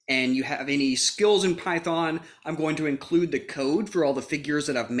programmer and you have any skills in Python, I'm going to include the code for all the figures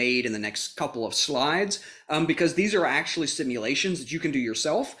that I've made in the next couple of slides, because these are actually simulations that you can do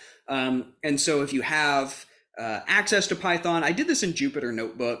yourself. And so if you have access to Python, I did this in Jupyter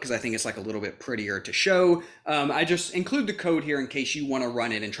Notebook because I think it's like a little bit prettier to show. I just include the code here in case you want to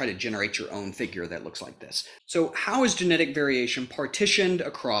run it and try to generate your own figure that looks like this. So how is genetic variation partitioned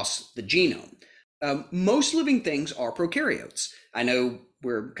across the genome? Most living things are prokaryotes. I know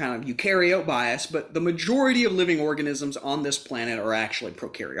we're kind of eukaryote bias, but the majority of living organisms on this planet are actually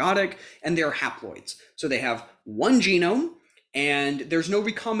prokaryotic, and they're haploids. So they have one genome, and there's no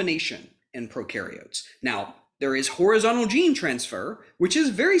recombination in prokaryotes. Now, there is horizontal gene transfer, which is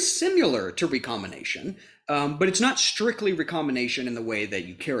very similar to recombination, but it's not strictly recombination in the way that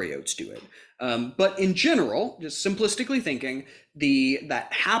eukaryotes do it. But in general, just simplistically thinking,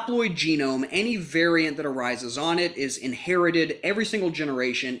 that haploid genome, any variant that arises on it is inherited every single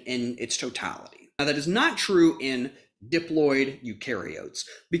generation in its totality. Now, that is not true in diploid eukaryotes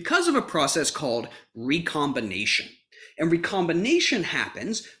because of a process called recombination. And recombination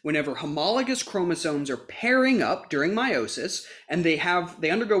happens whenever homologous chromosomes are pairing up during meiosis, and they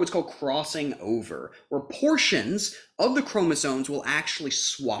undergo what's called crossing over, where portions of the chromosomes will actually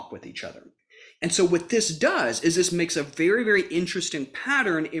swap with each other. And so what this does is this makes a very, very interesting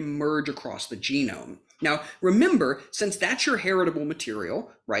pattern emerge across the genome. Now, remember, since that's your heritable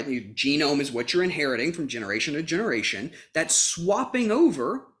material, right? Your genome is what you're inheriting from generation to generation. That's swapping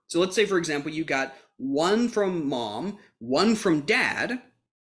over. So let's say, for example, you got one from mom, one from dad.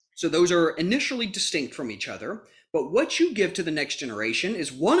 So those are initially distinct from each other. But what you give to the next generation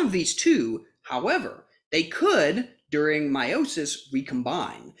is one of these two. However, they could, during meiosis,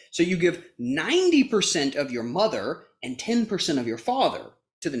 recombine. So you give 90% of your mother and 10% of your father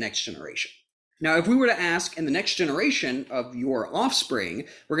to the next generation. Now, if we were to ask in the next generation of your offspring,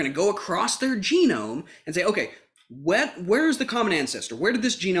 we're going to go across their genome and say, okay, where's the common ancestor? Where did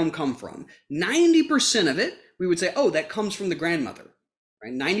this genome come from? 90% of it, we would say, oh, that comes from the grandmother,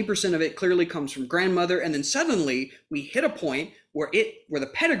 right? 90% of it clearly comes from grandmother. And then suddenly we hit a point where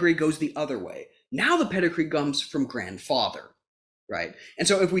the pedigree goes the other way. Now the pedigree comes from grandfather, right? And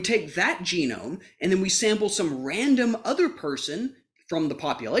so if we take that genome and then we sample some random other person from the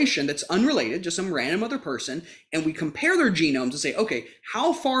population that's unrelated, just some random other person, and we compare their genomes and say, okay,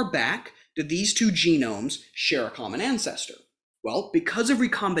 how far back do these two genomes share a common ancestor? Well, because of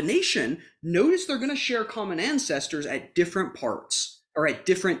recombination, notice they're going to share common ancestors at different parts or at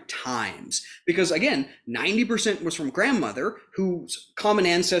different times. Because again, 90% was from grandmother, whose common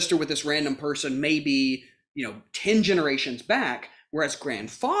ancestor with this random person may be, 10 generations back, whereas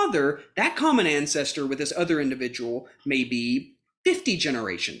grandfather, that common ancestor with this other individual may be 50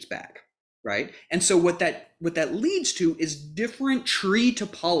 generations back. Right? And so what that leads to is different tree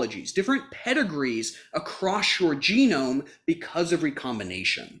topologies, different pedigrees across your genome because of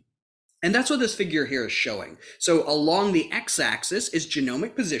recombination. And that's what this figure here is showing. So along the x-axis is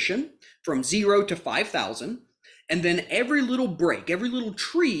genomic position from 0 to 5,000. And then every little break, every little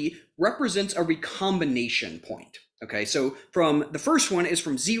tree represents a recombination point. Okay, so from the first one is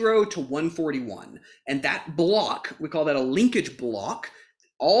from 0 to 141. And that block, we call that a linkage block.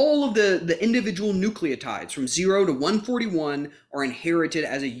 All of the individual nucleotides from 0 to 141 are inherited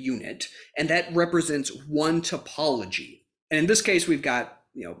as a unit, and that represents one topology. And in this case, we've got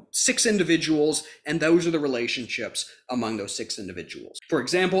 6 individuals, and those are the relationships among those 6 individuals. For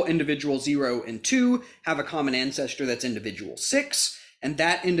example, individual 0 and 2 have a common ancestor that's individual 6, and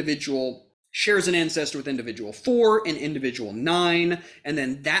that individual shares an ancestor with individual 4 and individual 9, and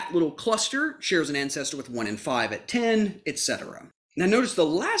then that little cluster shares an ancestor with 1 and 5 at 10, etc. Now notice the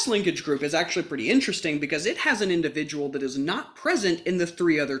last linkage group is actually pretty interesting because it has an individual that is not present in the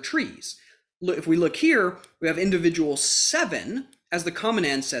 3 other trees. If we look here, we have individual 7 as the common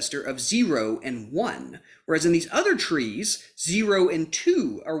ancestor of 0 and 1, whereas in these other trees, 0 and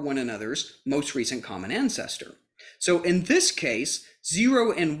 2 are one another's most recent common ancestor. So in this case,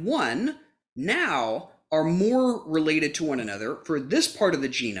 0 and 1 now are more related to one another for this part of the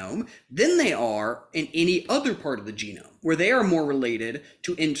genome than they are in any other part of the genome, where they are more related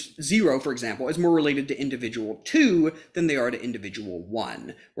to 0, for example, is more related to individual 2 than they are to individual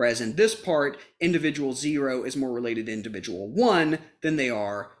 1. Whereas in this part, individual 0 is more related to individual 1 than they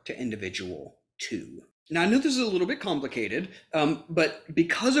are to individual 2. Now, I know this is a little bit complicated, but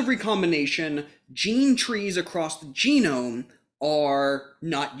because of recombination, gene trees across the genome are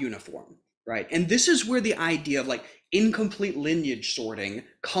not uniform. Right. And this is where the idea of like incomplete lineage sorting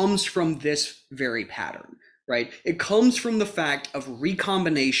comes from, this very pattern. Right. It comes from the fact of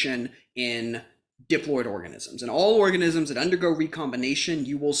recombination in diploid organisms. And all organisms that undergo recombination,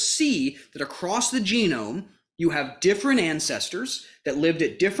 you will see that across the genome, you have different ancestors that lived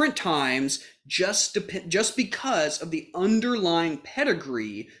at different times just because of the underlying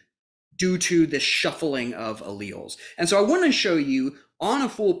pedigree due to this shuffling of alleles. And so I want to show you on a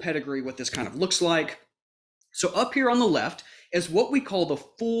full pedigree what this kind of looks like. So up here on the left is what we call the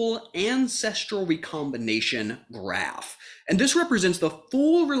full ancestral recombination graph. And this represents the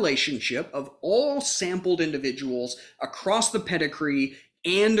full relationship of all sampled individuals across the pedigree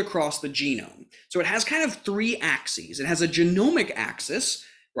and across the genome. So it has kind of three axes. It has a genomic axis,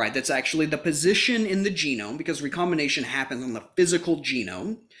 right? That's actually the position in the genome, because recombination happens on the physical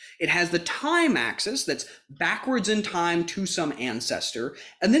genome. It has the time axis that's backwards in time to some ancestor.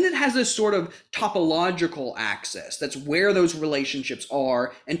 And then it has this sort of topological axis. That's where those relationships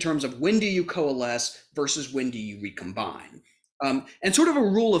are in terms of when do you coalesce versus when do you recombine. And sort of a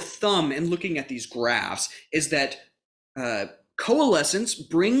rule of thumb in looking at these graphs is that coalescence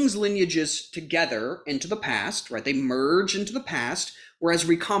brings lineages together into the past, right? They merge into the past, whereas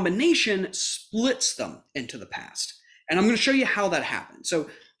recombination splits them into the past. And I'm going to show you how that happens. So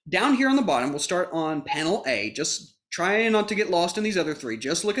down here on the bottom, we'll start on panel A. Just try not to get lost in these other three.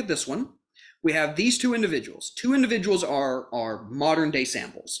 Just look at this one. We have these two individuals. Two individuals are modern day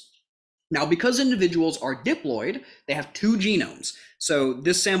samples. Now, because individuals are diploid, they have two genomes. So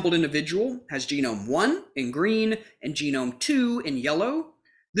this sampled individual has genome 1 in green and genome 2 in yellow.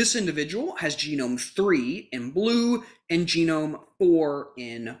 This individual has genome 3 in blue and genome 4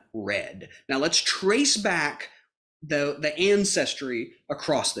 in red. Now let's trace back the ancestry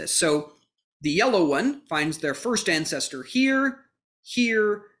across this. So the yellow one finds their first ancestor here,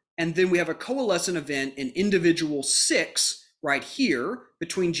 and then we have a coalescent event in individual 6 right here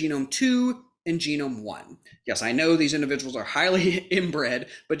between genome 2 and genome 1. Yes, I know these individuals are highly inbred,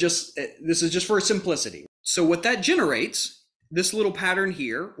 but this is just for simplicity. So what that generates, this little pattern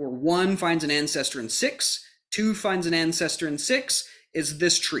here, where 1 finds an ancestor in 6, 2 finds an ancestor in 6, is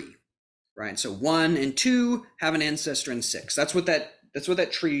this tree. Right, so 1 and 2 have an ancestor in 6. That's what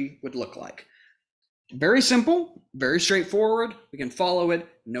that tree would look like. Very simple, very straightforward. We can follow it,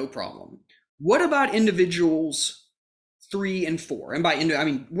 no problem. What about individuals 3 and 4? And by I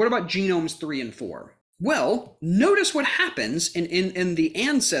mean, what about genomes 3 and 4? Well, notice what happens in the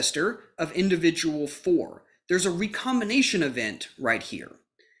ancestor of individual 4. There's a recombination event right here.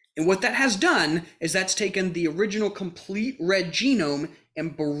 And what that has done is that's taken the original complete red genome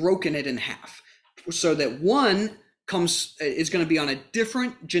and broken it in half, so that one is going to be on a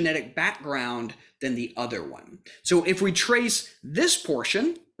different genetic background than the other one. So if we trace this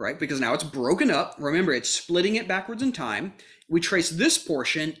portion, right, because now it's broken up, remember it's splitting it backwards in time, we trace this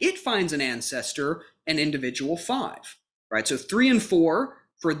portion, it finds an ancestor in individual 5, right? So 3 and 4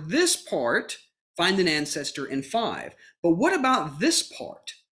 for this part find an ancestor in 5. But what about this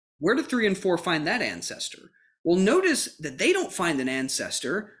part? Where do 3 and 4 find that ancestor? Well, notice that they don't find an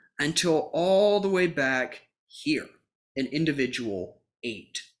ancestor until all the way back here in individual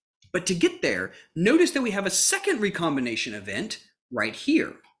 8. But to get there, notice that we have a second recombination event right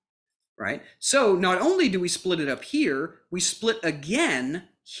here, right? So not only do we split it up here, we split again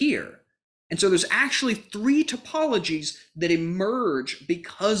here. And so there's actually 3 topologies that emerge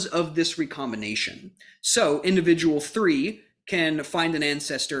because of this recombination. So individual 3 can find an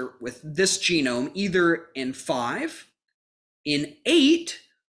ancestor with this genome either in 5, in 8,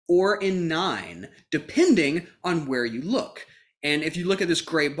 or in 9, depending on where you look. And if you look at this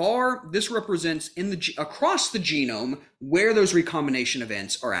gray bar, this represents across the genome where those recombination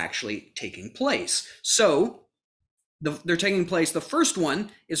events are actually taking place. So they're taking place, the first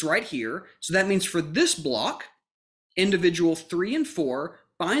one is right here. So that means for this block, individual 3 and 4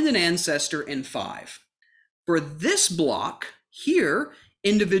 find an ancestor in 5. For this block here,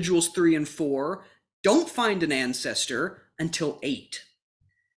 individuals 3 and 4 don't find an ancestor until 8.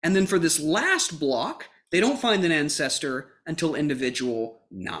 And then for this last block, they don't find an ancestor until individual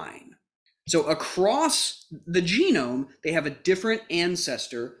 9. So across the genome, they have a different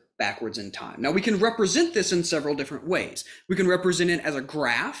ancestor backwards in time. Now we can represent this in several different ways. We can represent it as a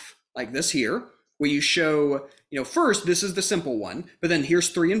graph, like this here, where you show, first, this is the simple one, but then here's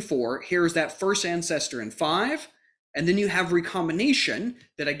 3 and 4, here's that first ancestor in 5, and then you have recombination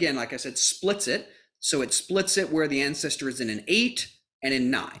that, again, like I said, splits it. So it splits it where the ancestor is in an 8 and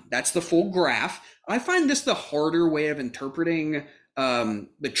in 9. That's the full graph. I find this the harder way of interpreting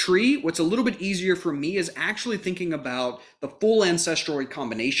the tree. What's a little bit easier for me is actually thinking about the full ancestral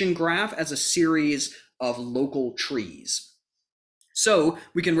recombination graph as a series of local trees. So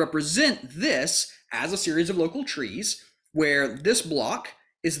we can represent this as a series of local trees where this block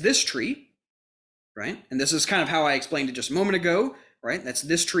is this tree, right? And this is kind of how I explained it just a moment ago, right? That's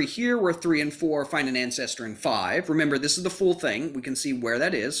this tree here where 3 and 4 find an ancestor in 5. Remember, this is the full thing. We can see where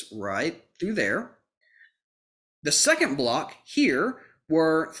that is right through there. The second block here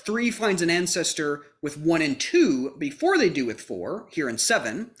where 3 finds an ancestor with 1 and 2 before they do with 4, here in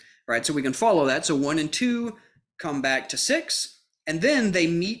 7, right? So we can follow that. So 1 and 2 come back to 6. And then they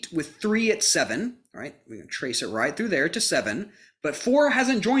meet with 3 at 7, right? We can trace it right through there to 7, but 4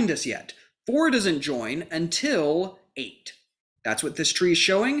 hasn't joined us yet. 4 doesn't join until 8. That's what this tree is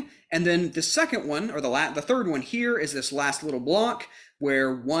showing. And then the second one, or the third one here, is this last little block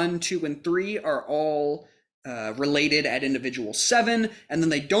where 1, 2, and 3 are all related at individual 7, and then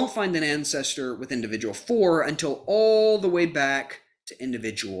they don't find an ancestor with individual 4 until all the way back to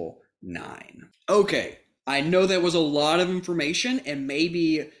individual 9. Okay. I know that was a lot of information and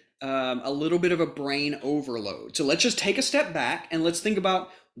maybe a little bit of a brain overload. So let's just take a step back and let's think about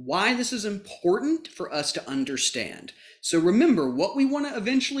why this is important for us to understand. So remember, what we want to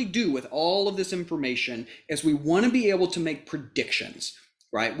eventually do with all of this information is we want to be able to make predictions,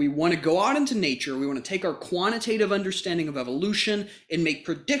 right? We want to go out into nature. We want to take our quantitative understanding of evolution and make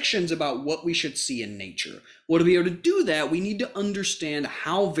predictions about what we should see in nature. Well, to be able to do that, we need to understand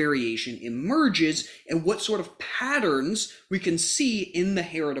how variation emerges and what sort of patterns we can see in the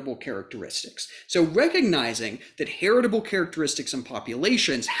heritable characteristics. So recognizing that heritable characteristics in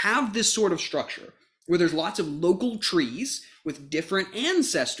populations have this sort of structure, where there's lots of local trees with different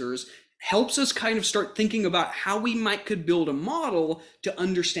ancestors, helps us kind of start thinking about how we could build a model to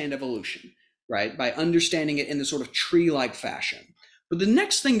understand evolution, right? By understanding it in the sort of tree-like fashion. But the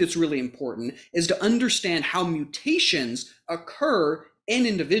next thing that's really important is to understand how mutations occur in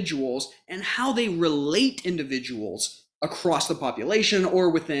individuals and how they relate individuals across the population or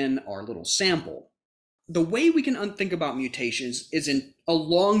within our little sample. The way we can think about mutations is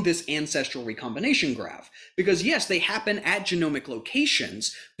along this ancestral recombination graph, because yes, they happen at genomic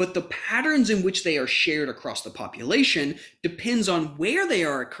locations, but the patterns in which they are shared across the population depends on where they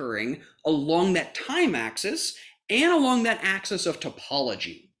are occurring along that time axis and along that axis of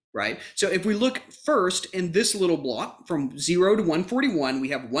topology, right? So if we look first in this little block from 0 to 141, we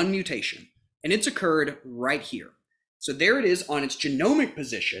have one mutation, and it's occurred right here. So there it is on its genomic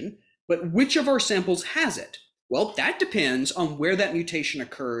position. But which of our samples has it? Well, that depends on where that mutation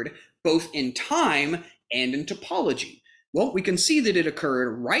occurred, both in time and in topology. Well, we can see that it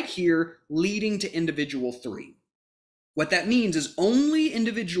occurred right here, leading to individual 3. What that means is only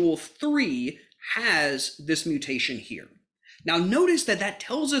individual 3 has this mutation here. Now, notice that that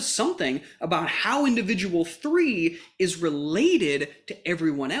tells us something about how individual 3 is related to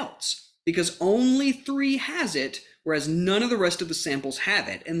everyone else, because only 3 has it, whereas none of the rest of the samples have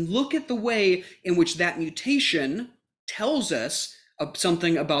it. And look at the way in which that mutation tells us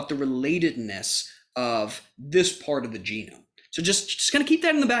something about the relatedness of this part of the genome. So just kind of keep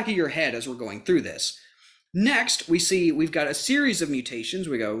that in the back of your head as we're going through this. Next, we see we've got a series of mutations.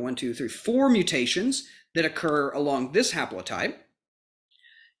 We go 1, 2, 3, 4 mutations that occur along this haplotype.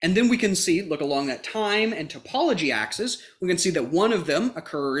 And then we can see, look along that time and topology axis, we can see that one of them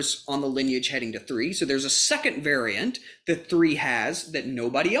occurs on the lineage heading to 3. So there's a second variant that 3 has that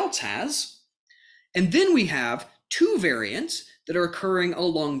nobody else has. And then we have 2 variants that are occurring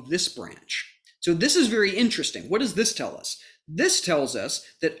along this branch. So this is very interesting. What does this tell us? This tells us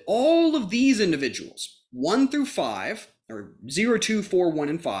that all of these individuals, 1 through 5, or 0, 2, 4, 1,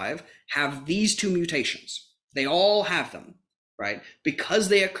 and 5, have these 2 mutations. They all have them, right? Because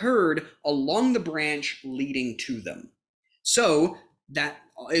they occurred along the branch leading to them. So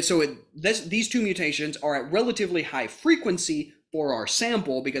these 2 mutations are at relatively high frequency for our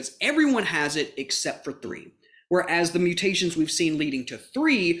sample because everyone has it except for 3. Whereas the mutations we've seen leading to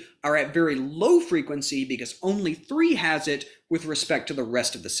 3 are at very low frequency because only 3 has it with respect to the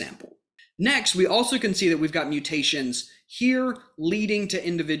rest of the sample. Next, we also can see that we've got mutations here leading to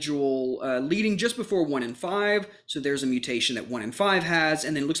leading just before 1 in 5. So there's a mutation that 1 in 5 has,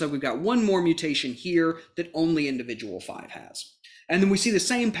 and then it looks like we've got one more mutation here that only individual 5 has. And then we see the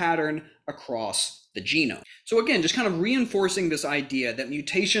same pattern across the genome. So again, just kind of reinforcing this idea that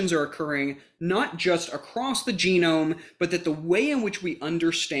mutations are occurring not just across the genome, but that the way in which we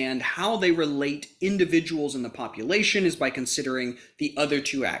understand how they relate individuals in the population is by considering the other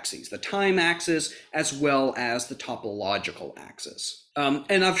two axes, the time axis as well as the topological axis.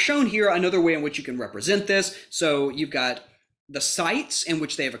 And I've shown here another way in which you can represent this. So you've got the sites in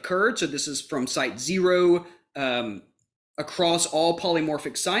which they have occurred. So this is from site 0 across all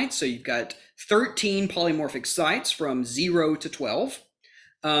polymorphic sites. So you've got 13 polymorphic sites from 0 to 12.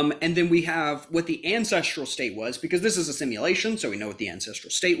 And then we have what the ancestral state was, because this is a simulation, so we know what the ancestral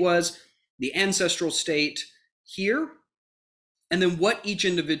state was. The ancestral state here, and then what each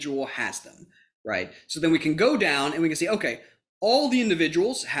individual has them, right? So then we can go down and we can see, okay, all the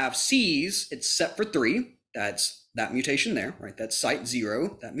individuals have Cs except for 3. That's that mutation there, right? That's site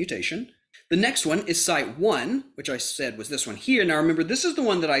 0, that mutation. The next one is site 1, which I said was this one here. Now remember, this is the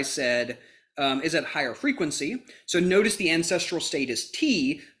one that I said is at higher frequency. So notice the ancestral state is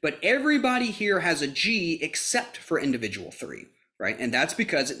T, but everybody here has a G except for individual 3, right? And that's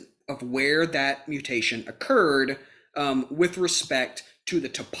because of where that mutation occurred with respect to the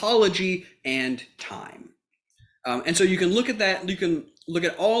topology and time. And so you can look at that, you can look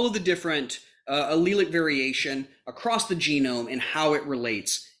at all of the different allelic variation across the genome and how it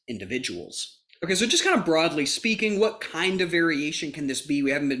relates individuals. Okay, so just kind of broadly speaking, what kind of variation can this be?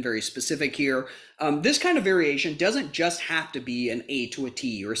 We haven't been very specific here. This kind of variation doesn't just have to be an A to a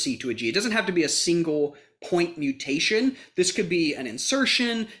T or a C to a G. It doesn't have to be a single point mutation. This could be an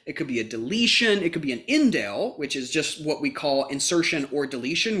insertion, it could be a deletion, it could be an indel, which is just what we call insertion or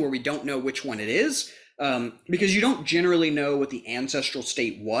deletion, where we don't know which one it is. Because you don't generally know what the ancestral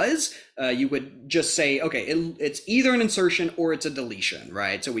state was. You would just say, okay, it's either an insertion or it's a deletion,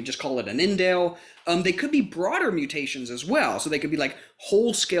 right? So we just call it an indel. They could be broader mutations as well. So they could be like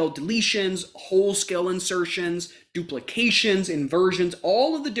whole scale deletions, whole scale insertions, duplications, inversions,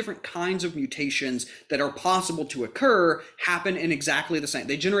 all of the different kinds of mutations that are possible to occur happen in exactly the same.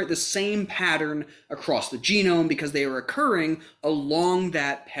 They generate the same pattern across the genome because they are occurring along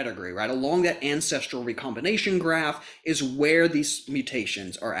that pedigree, right? Along that ancestral recombination graph is where these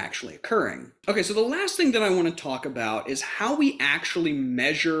mutations are actually occurring. Okay, so the last thing that I want to talk about is how we actually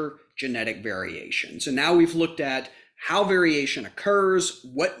measure genetic variation. So now we've looked at how variation occurs,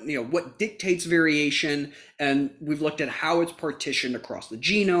 what dictates variation, and we've looked at how it's partitioned across the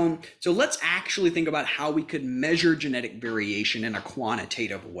genome. So let's actually think about how we could measure genetic variation in a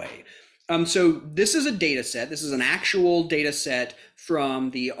quantitative way. So this is a data set. This is an actual data set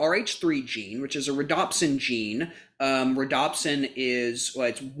from the RH3 gene, which is a rhodopsin gene. Rhodopsin is, well,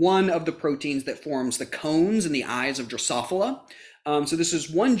 it's one of the proteins that forms the cones in the eyes of Drosophila. So this is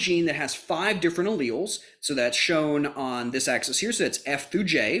one gene that has 5 different alleles. So that's shown on this axis here. So that's F through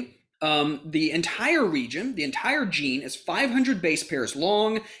J. The entire region, the entire gene is 500 base pairs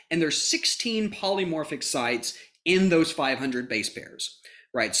long, and there's 16 polymorphic sites in those 500 base pairs,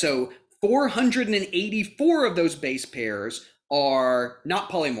 right? So 484 of those base pairs are not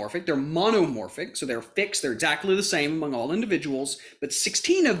polymorphic, they're monomorphic, so they're fixed, they're exactly the same among all individuals, but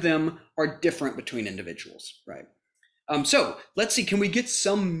 16 of them are different between individuals, right? So let's see, can we get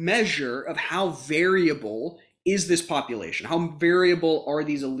some measure of how variable is this population? How variable are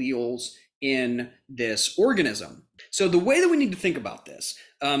these alleles in this organism? So the way that we need to think about this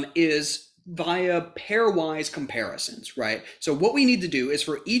is via pairwise comparisons, right? So what we need to do is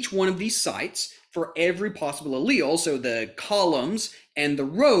for each one of these sites, for every possible allele, so the columns and the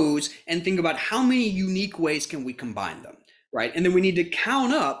rows, and think about how many unique ways can we combine them, right? And then we need to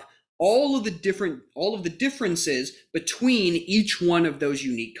count up all of the differences between each one of those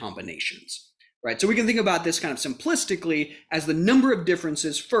unique combinations, right? So we can think about this kind of simplistically as the number of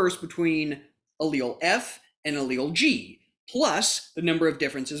differences first between allele F and allele G, plus the number of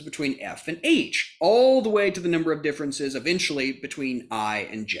differences between F and H, all the way to the number of differences eventually between I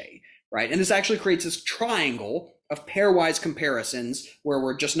and J, right? And this actually creates this triangle of pairwise comparisons where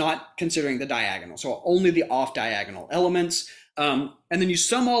we're just not considering the diagonal, so only the off-diagonal elements. And then you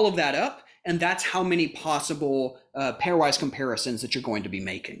sum all of that up, and that's how many possible pairwise comparisons that you're going to be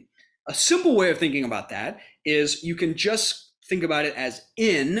making. A simple way of thinking about that is you can just think about it as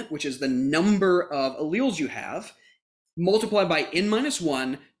n, which is the number of alleles you have, multiplied by n minus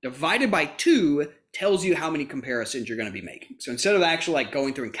 1, divided by 2, tells you how many comparisons you're going to be making. So instead of actually like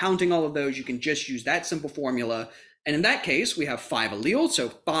going through and counting all of those, you can just use that simple formula And in that case, we have 5 alleles, so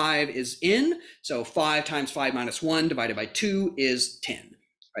 5 is in, so 5 times 5 minus 1 divided by 2 is 10.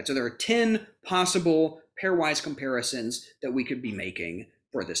 Right, so there are 10 possible pairwise comparisons that we could be making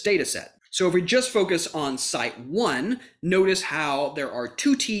for this data set. So if we just focus on site 1, notice how there are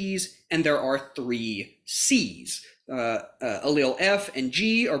 2 T's and there are 3 C's. Allele F and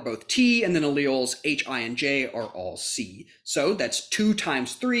G are both T, and then alleles H, I, and J are all C. So that's 2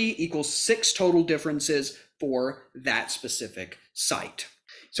 times 3 equals 6 total differences for that specific site.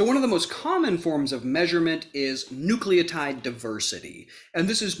 So one of the most common forms of measurement is nucleotide diversity, and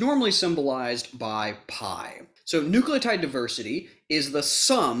this is normally symbolized by pi. So nucleotide diversity is the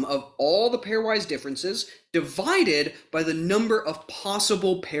sum of all the pairwise differences divided by the number of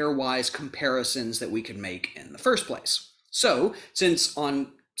possible pairwise comparisons that we can make in the first place. So since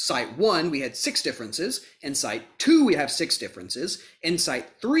on site 1 we had 6 differences, in site 2 we have 6 differences, in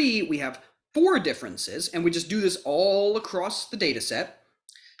site 3 we have 4 differences, and we just do this all across the data set.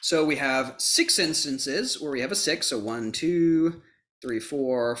 So we have 6 instances where we have a 6, so 1, 2, 3,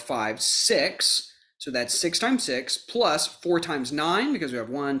 4, 5, 6. So that's 6 times 6 plus 4 times 9, because we have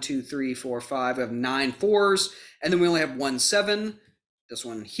 1, 2, 3, 4, 5, we have 9 4s, and then we only have 1 7, this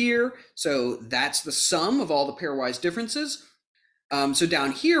one here. So that's the sum of all the pairwise differences. So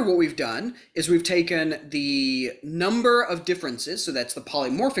down here, what we've done is we've taken the number of differences, so that's the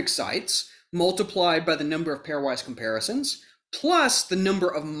polymorphic sites, multiplied by the number of pairwise comparisons, plus the number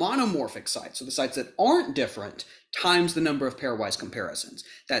of monomorphic sites, so the sites that aren't different, times the number of pairwise comparisons.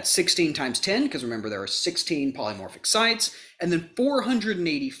 That's 16 times 10, because remember there are 16 polymorphic sites, and then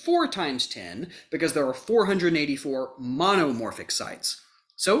 484 times 10, because there are 484 monomorphic sites.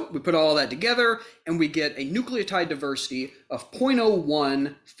 So we put all that together and we get a nucleotide diversity of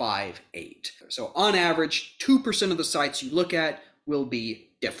 0.0158. So on average, 2% of the sites you look at will be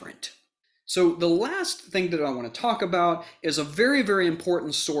different. So the last thing that I want to talk about is a very, very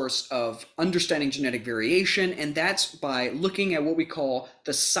important source of understanding genetic variation, and that's by looking at what we call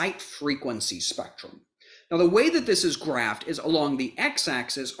the site frequency spectrum. Now, the way that this is graphed is along the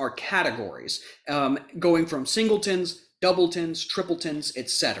x-axis are categories, going from singletons, doubletons, tripletons,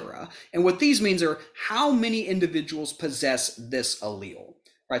 etc. And what these means are how many individuals possess this allele.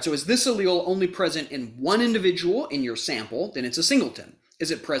 Right? So is this allele only present in one individual in your sample, then it's a singleton. Is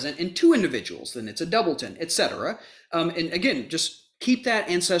it present in 2 individuals? Then it's a doubleton, etc. And again, just keep that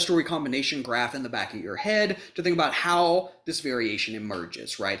ancestral recombination graph in the back of your head to think about how this variation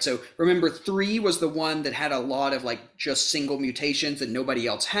emerges, right? So remember 3 was the one that had a lot of like just single mutations that nobody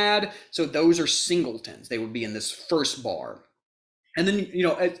else had. So those are singletons. They would be in this first bar. And then, you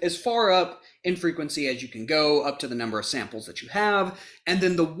know, as far up in frequency as you can go, up to the number of samples that you have. And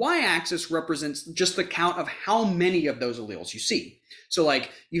then the y-axis represents just the count of how many of those alleles you see. So like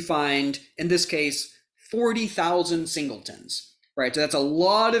you find, in this case, 40,000 singletons, right? So that's a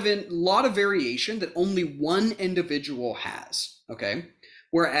lot of variation that only one individual has, okay?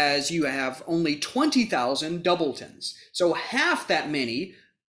 Whereas you have only 20,000 doubletons. So half that many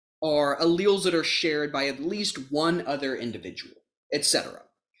are alleles that are shared by at least one other individual, etc.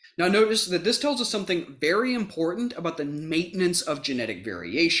 Now notice that this tells us something very important about the maintenance of genetic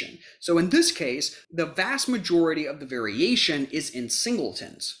variation. So in this case, the vast majority of the variation is in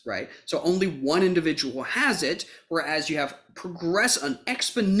singletons, right? So only one individual has it, whereas you have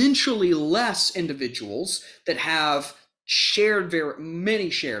exponentially less individuals that have many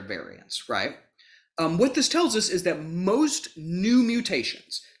shared variants, right? What this tells us is that most new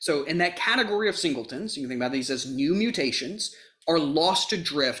mutations, so in that category of singletons, you can think about these as new mutations, are lost to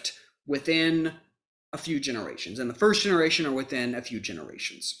drift within a few generations, and the first generation or within a few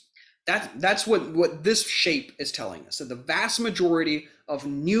generations. That's what this shape is telling us, that the vast majority of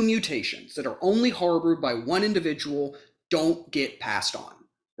new mutations that are only harbored by one individual don't get passed on,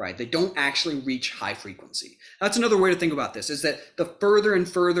 right? They don't actually reach high frequency. That's another way to think about this, is that the further and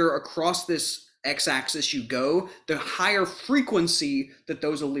further across this x-axis you go, the higher frequency that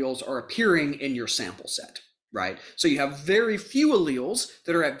those alleles are appearing in your sample set. Right? So you have very few alleles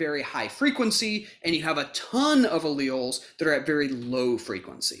that are at very high frequency, and you have a ton of alleles that are at very low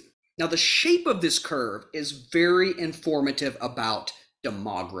frequency. Now, the shape of this curve is very informative about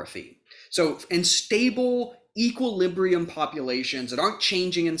demography. So in stable equilibrium populations that aren't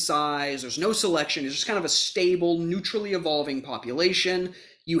changing in size, there's no selection, it's just kind of a stable, neutrally evolving population,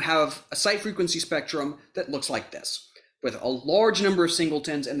 you have a site frequency spectrum that looks like this, with a large number of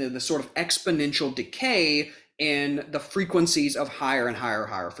singletons and then the sort of exponential decay in the frequencies of higher and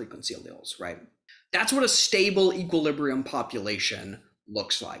higher frequency alleles, right? That's what a stable equilibrium population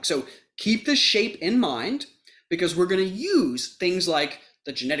looks like. So keep this shape in mind, because we're going to use things like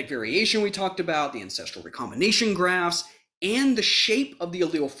the genetic variation we talked about, the ancestral recombination graphs, and the shape of the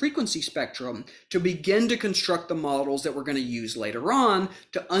allele frequency spectrum to begin to construct the models that we're going to use later on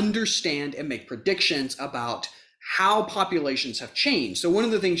to understand and make predictions about how populations have changed. So one of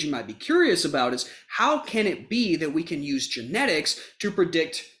the things you might be curious about is how can it be that we can use genetics to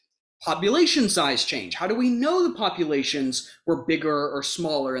predict population size change? How do we know the populations were bigger or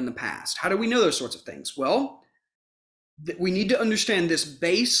smaller in the past? How do we know those sorts of things? Well, we need to understand this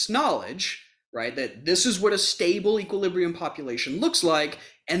base knowledge, right? That this is what a stable equilibrium population looks like,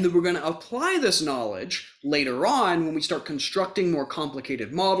 and then we're going to apply this knowledge later on when we start constructing more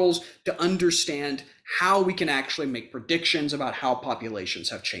complicated models to understand how we can actually make predictions about how populations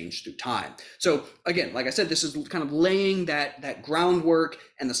have changed through time. So again, like I said, this is kind of laying that groundwork,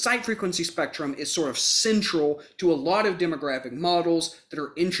 and the site frequency spectrum is sort of central to a lot of demographic models that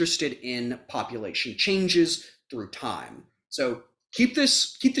are interested in population changes through time. So keep the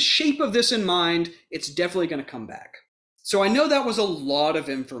shape of this in mind. It's definitely going to come back. So I know that was a lot of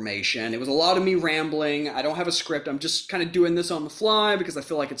information. It was a lot of me rambling. I don't have a script. I'm just kind of doing this on the fly because I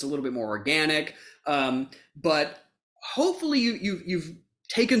feel like it's a little bit more organic. But hopefully you've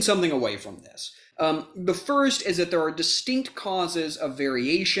taken something away from this. The first is that there are distinct causes of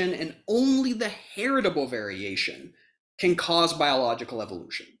variation, and only the heritable variation can cause biological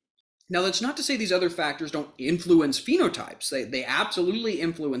evolution. Now, that's not to say these other factors don't influence phenotypes. They absolutely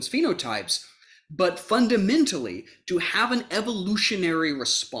influence phenotypes, but fundamentally, to have an evolutionary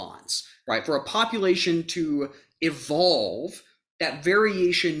response, right, for a population to evolve, that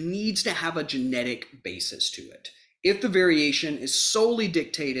variation needs to have a genetic basis to it. If the variation is solely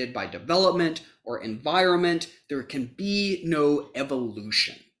dictated by development or environment, there can be no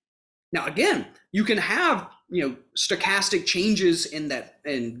evolution. Now, again, you can have stochastic changes in that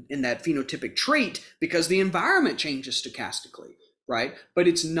phenotypic trait because the environment changes stochastically, right? But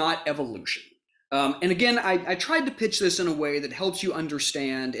it's not evolution. And again, I tried to pitch this in a way that helps you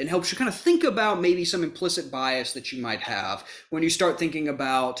understand and helps you kind of think about maybe some implicit bias that you might have when you start thinking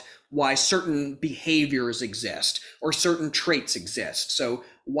about why certain behaviors exist or certain traits exist. So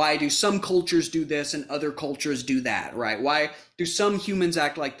why do some cultures do this and other cultures do that, right? Why do some humans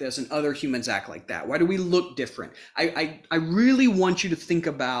act like this and other humans act like that? Why do we look different? I really want you to think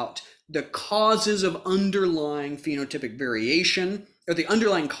about the causes of underlying phenotypic variation, or the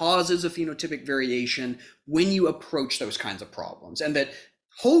underlying causes of phenotypic variation when you approach those kinds of problems, and that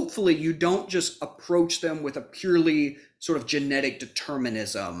hopefully you don't just approach them with a purely sort of genetic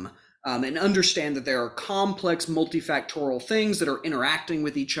determinism, and understand that there are complex multifactorial things that are interacting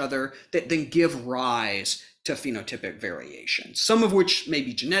with each other that then give rise to phenotypic variation, some of which may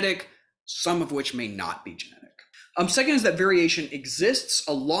be genetic, some of which may not be genetic. Second is that variation exists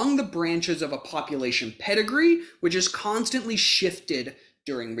along the branches of a population pedigree, which is constantly shifted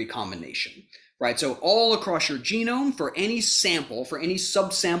during recombination, right? So all across your genome, for any sample, for any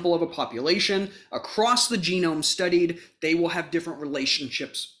subsample of a population, across the genome studied, they will have different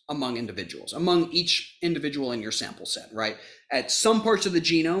relationships among individuals, among each individual in your sample set, right? At some parts of the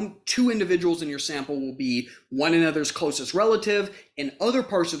genome, two individuals in your sample will be one another's closest relative. In other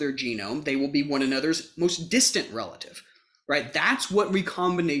parts of their genome, they will be one another's most distant relative, right? That's what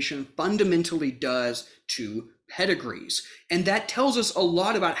recombination fundamentally does to pedigrees. And that tells us a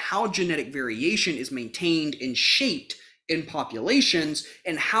lot about how genetic variation is maintained and shaped in populations,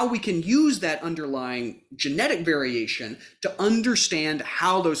 and how we can use that underlying genetic variation to understand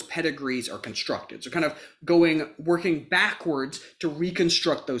how those pedigrees are constructed. So kind of working backwards to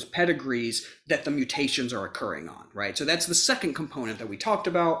reconstruct those pedigrees that the mutations are occurring on, right? So that's the second component that we talked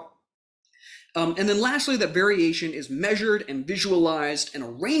about. And then lastly, that variation is measured and visualized in a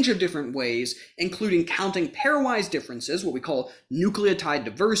range of different ways, including counting pairwise differences, what we call nucleotide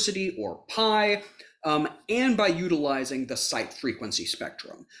diversity or pi, and by utilizing the site frequency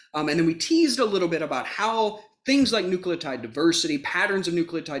spectrum. And then we teased a little bit about how things like nucleotide diversity, patterns of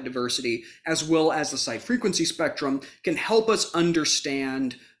nucleotide diversity, as well as the site frequency spectrum can help us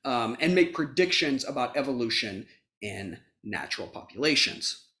understand and make predictions about evolution in natural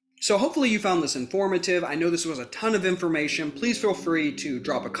populations. So hopefully you found this informative. I know this was a ton of information. Please feel free to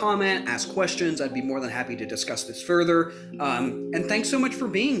drop a comment, ask questions. I'd be more than happy to discuss this further. And thanks so much for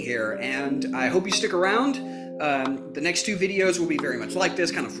being here. And I hope you stick around. The next two videos will be very much like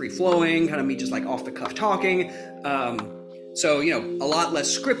this, kind of free flowing, kind of me just like off the cuff talking. So, a lot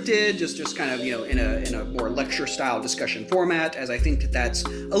less scripted, just kind of, in a more lecture style discussion format, as I think that's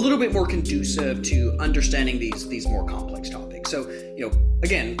a little bit more conducive to understanding these more complex topics. So,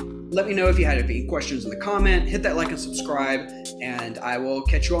 again, let me know if you had any questions in the comment, hit that like and subscribe, and I will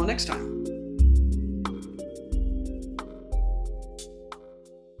catch you all next time.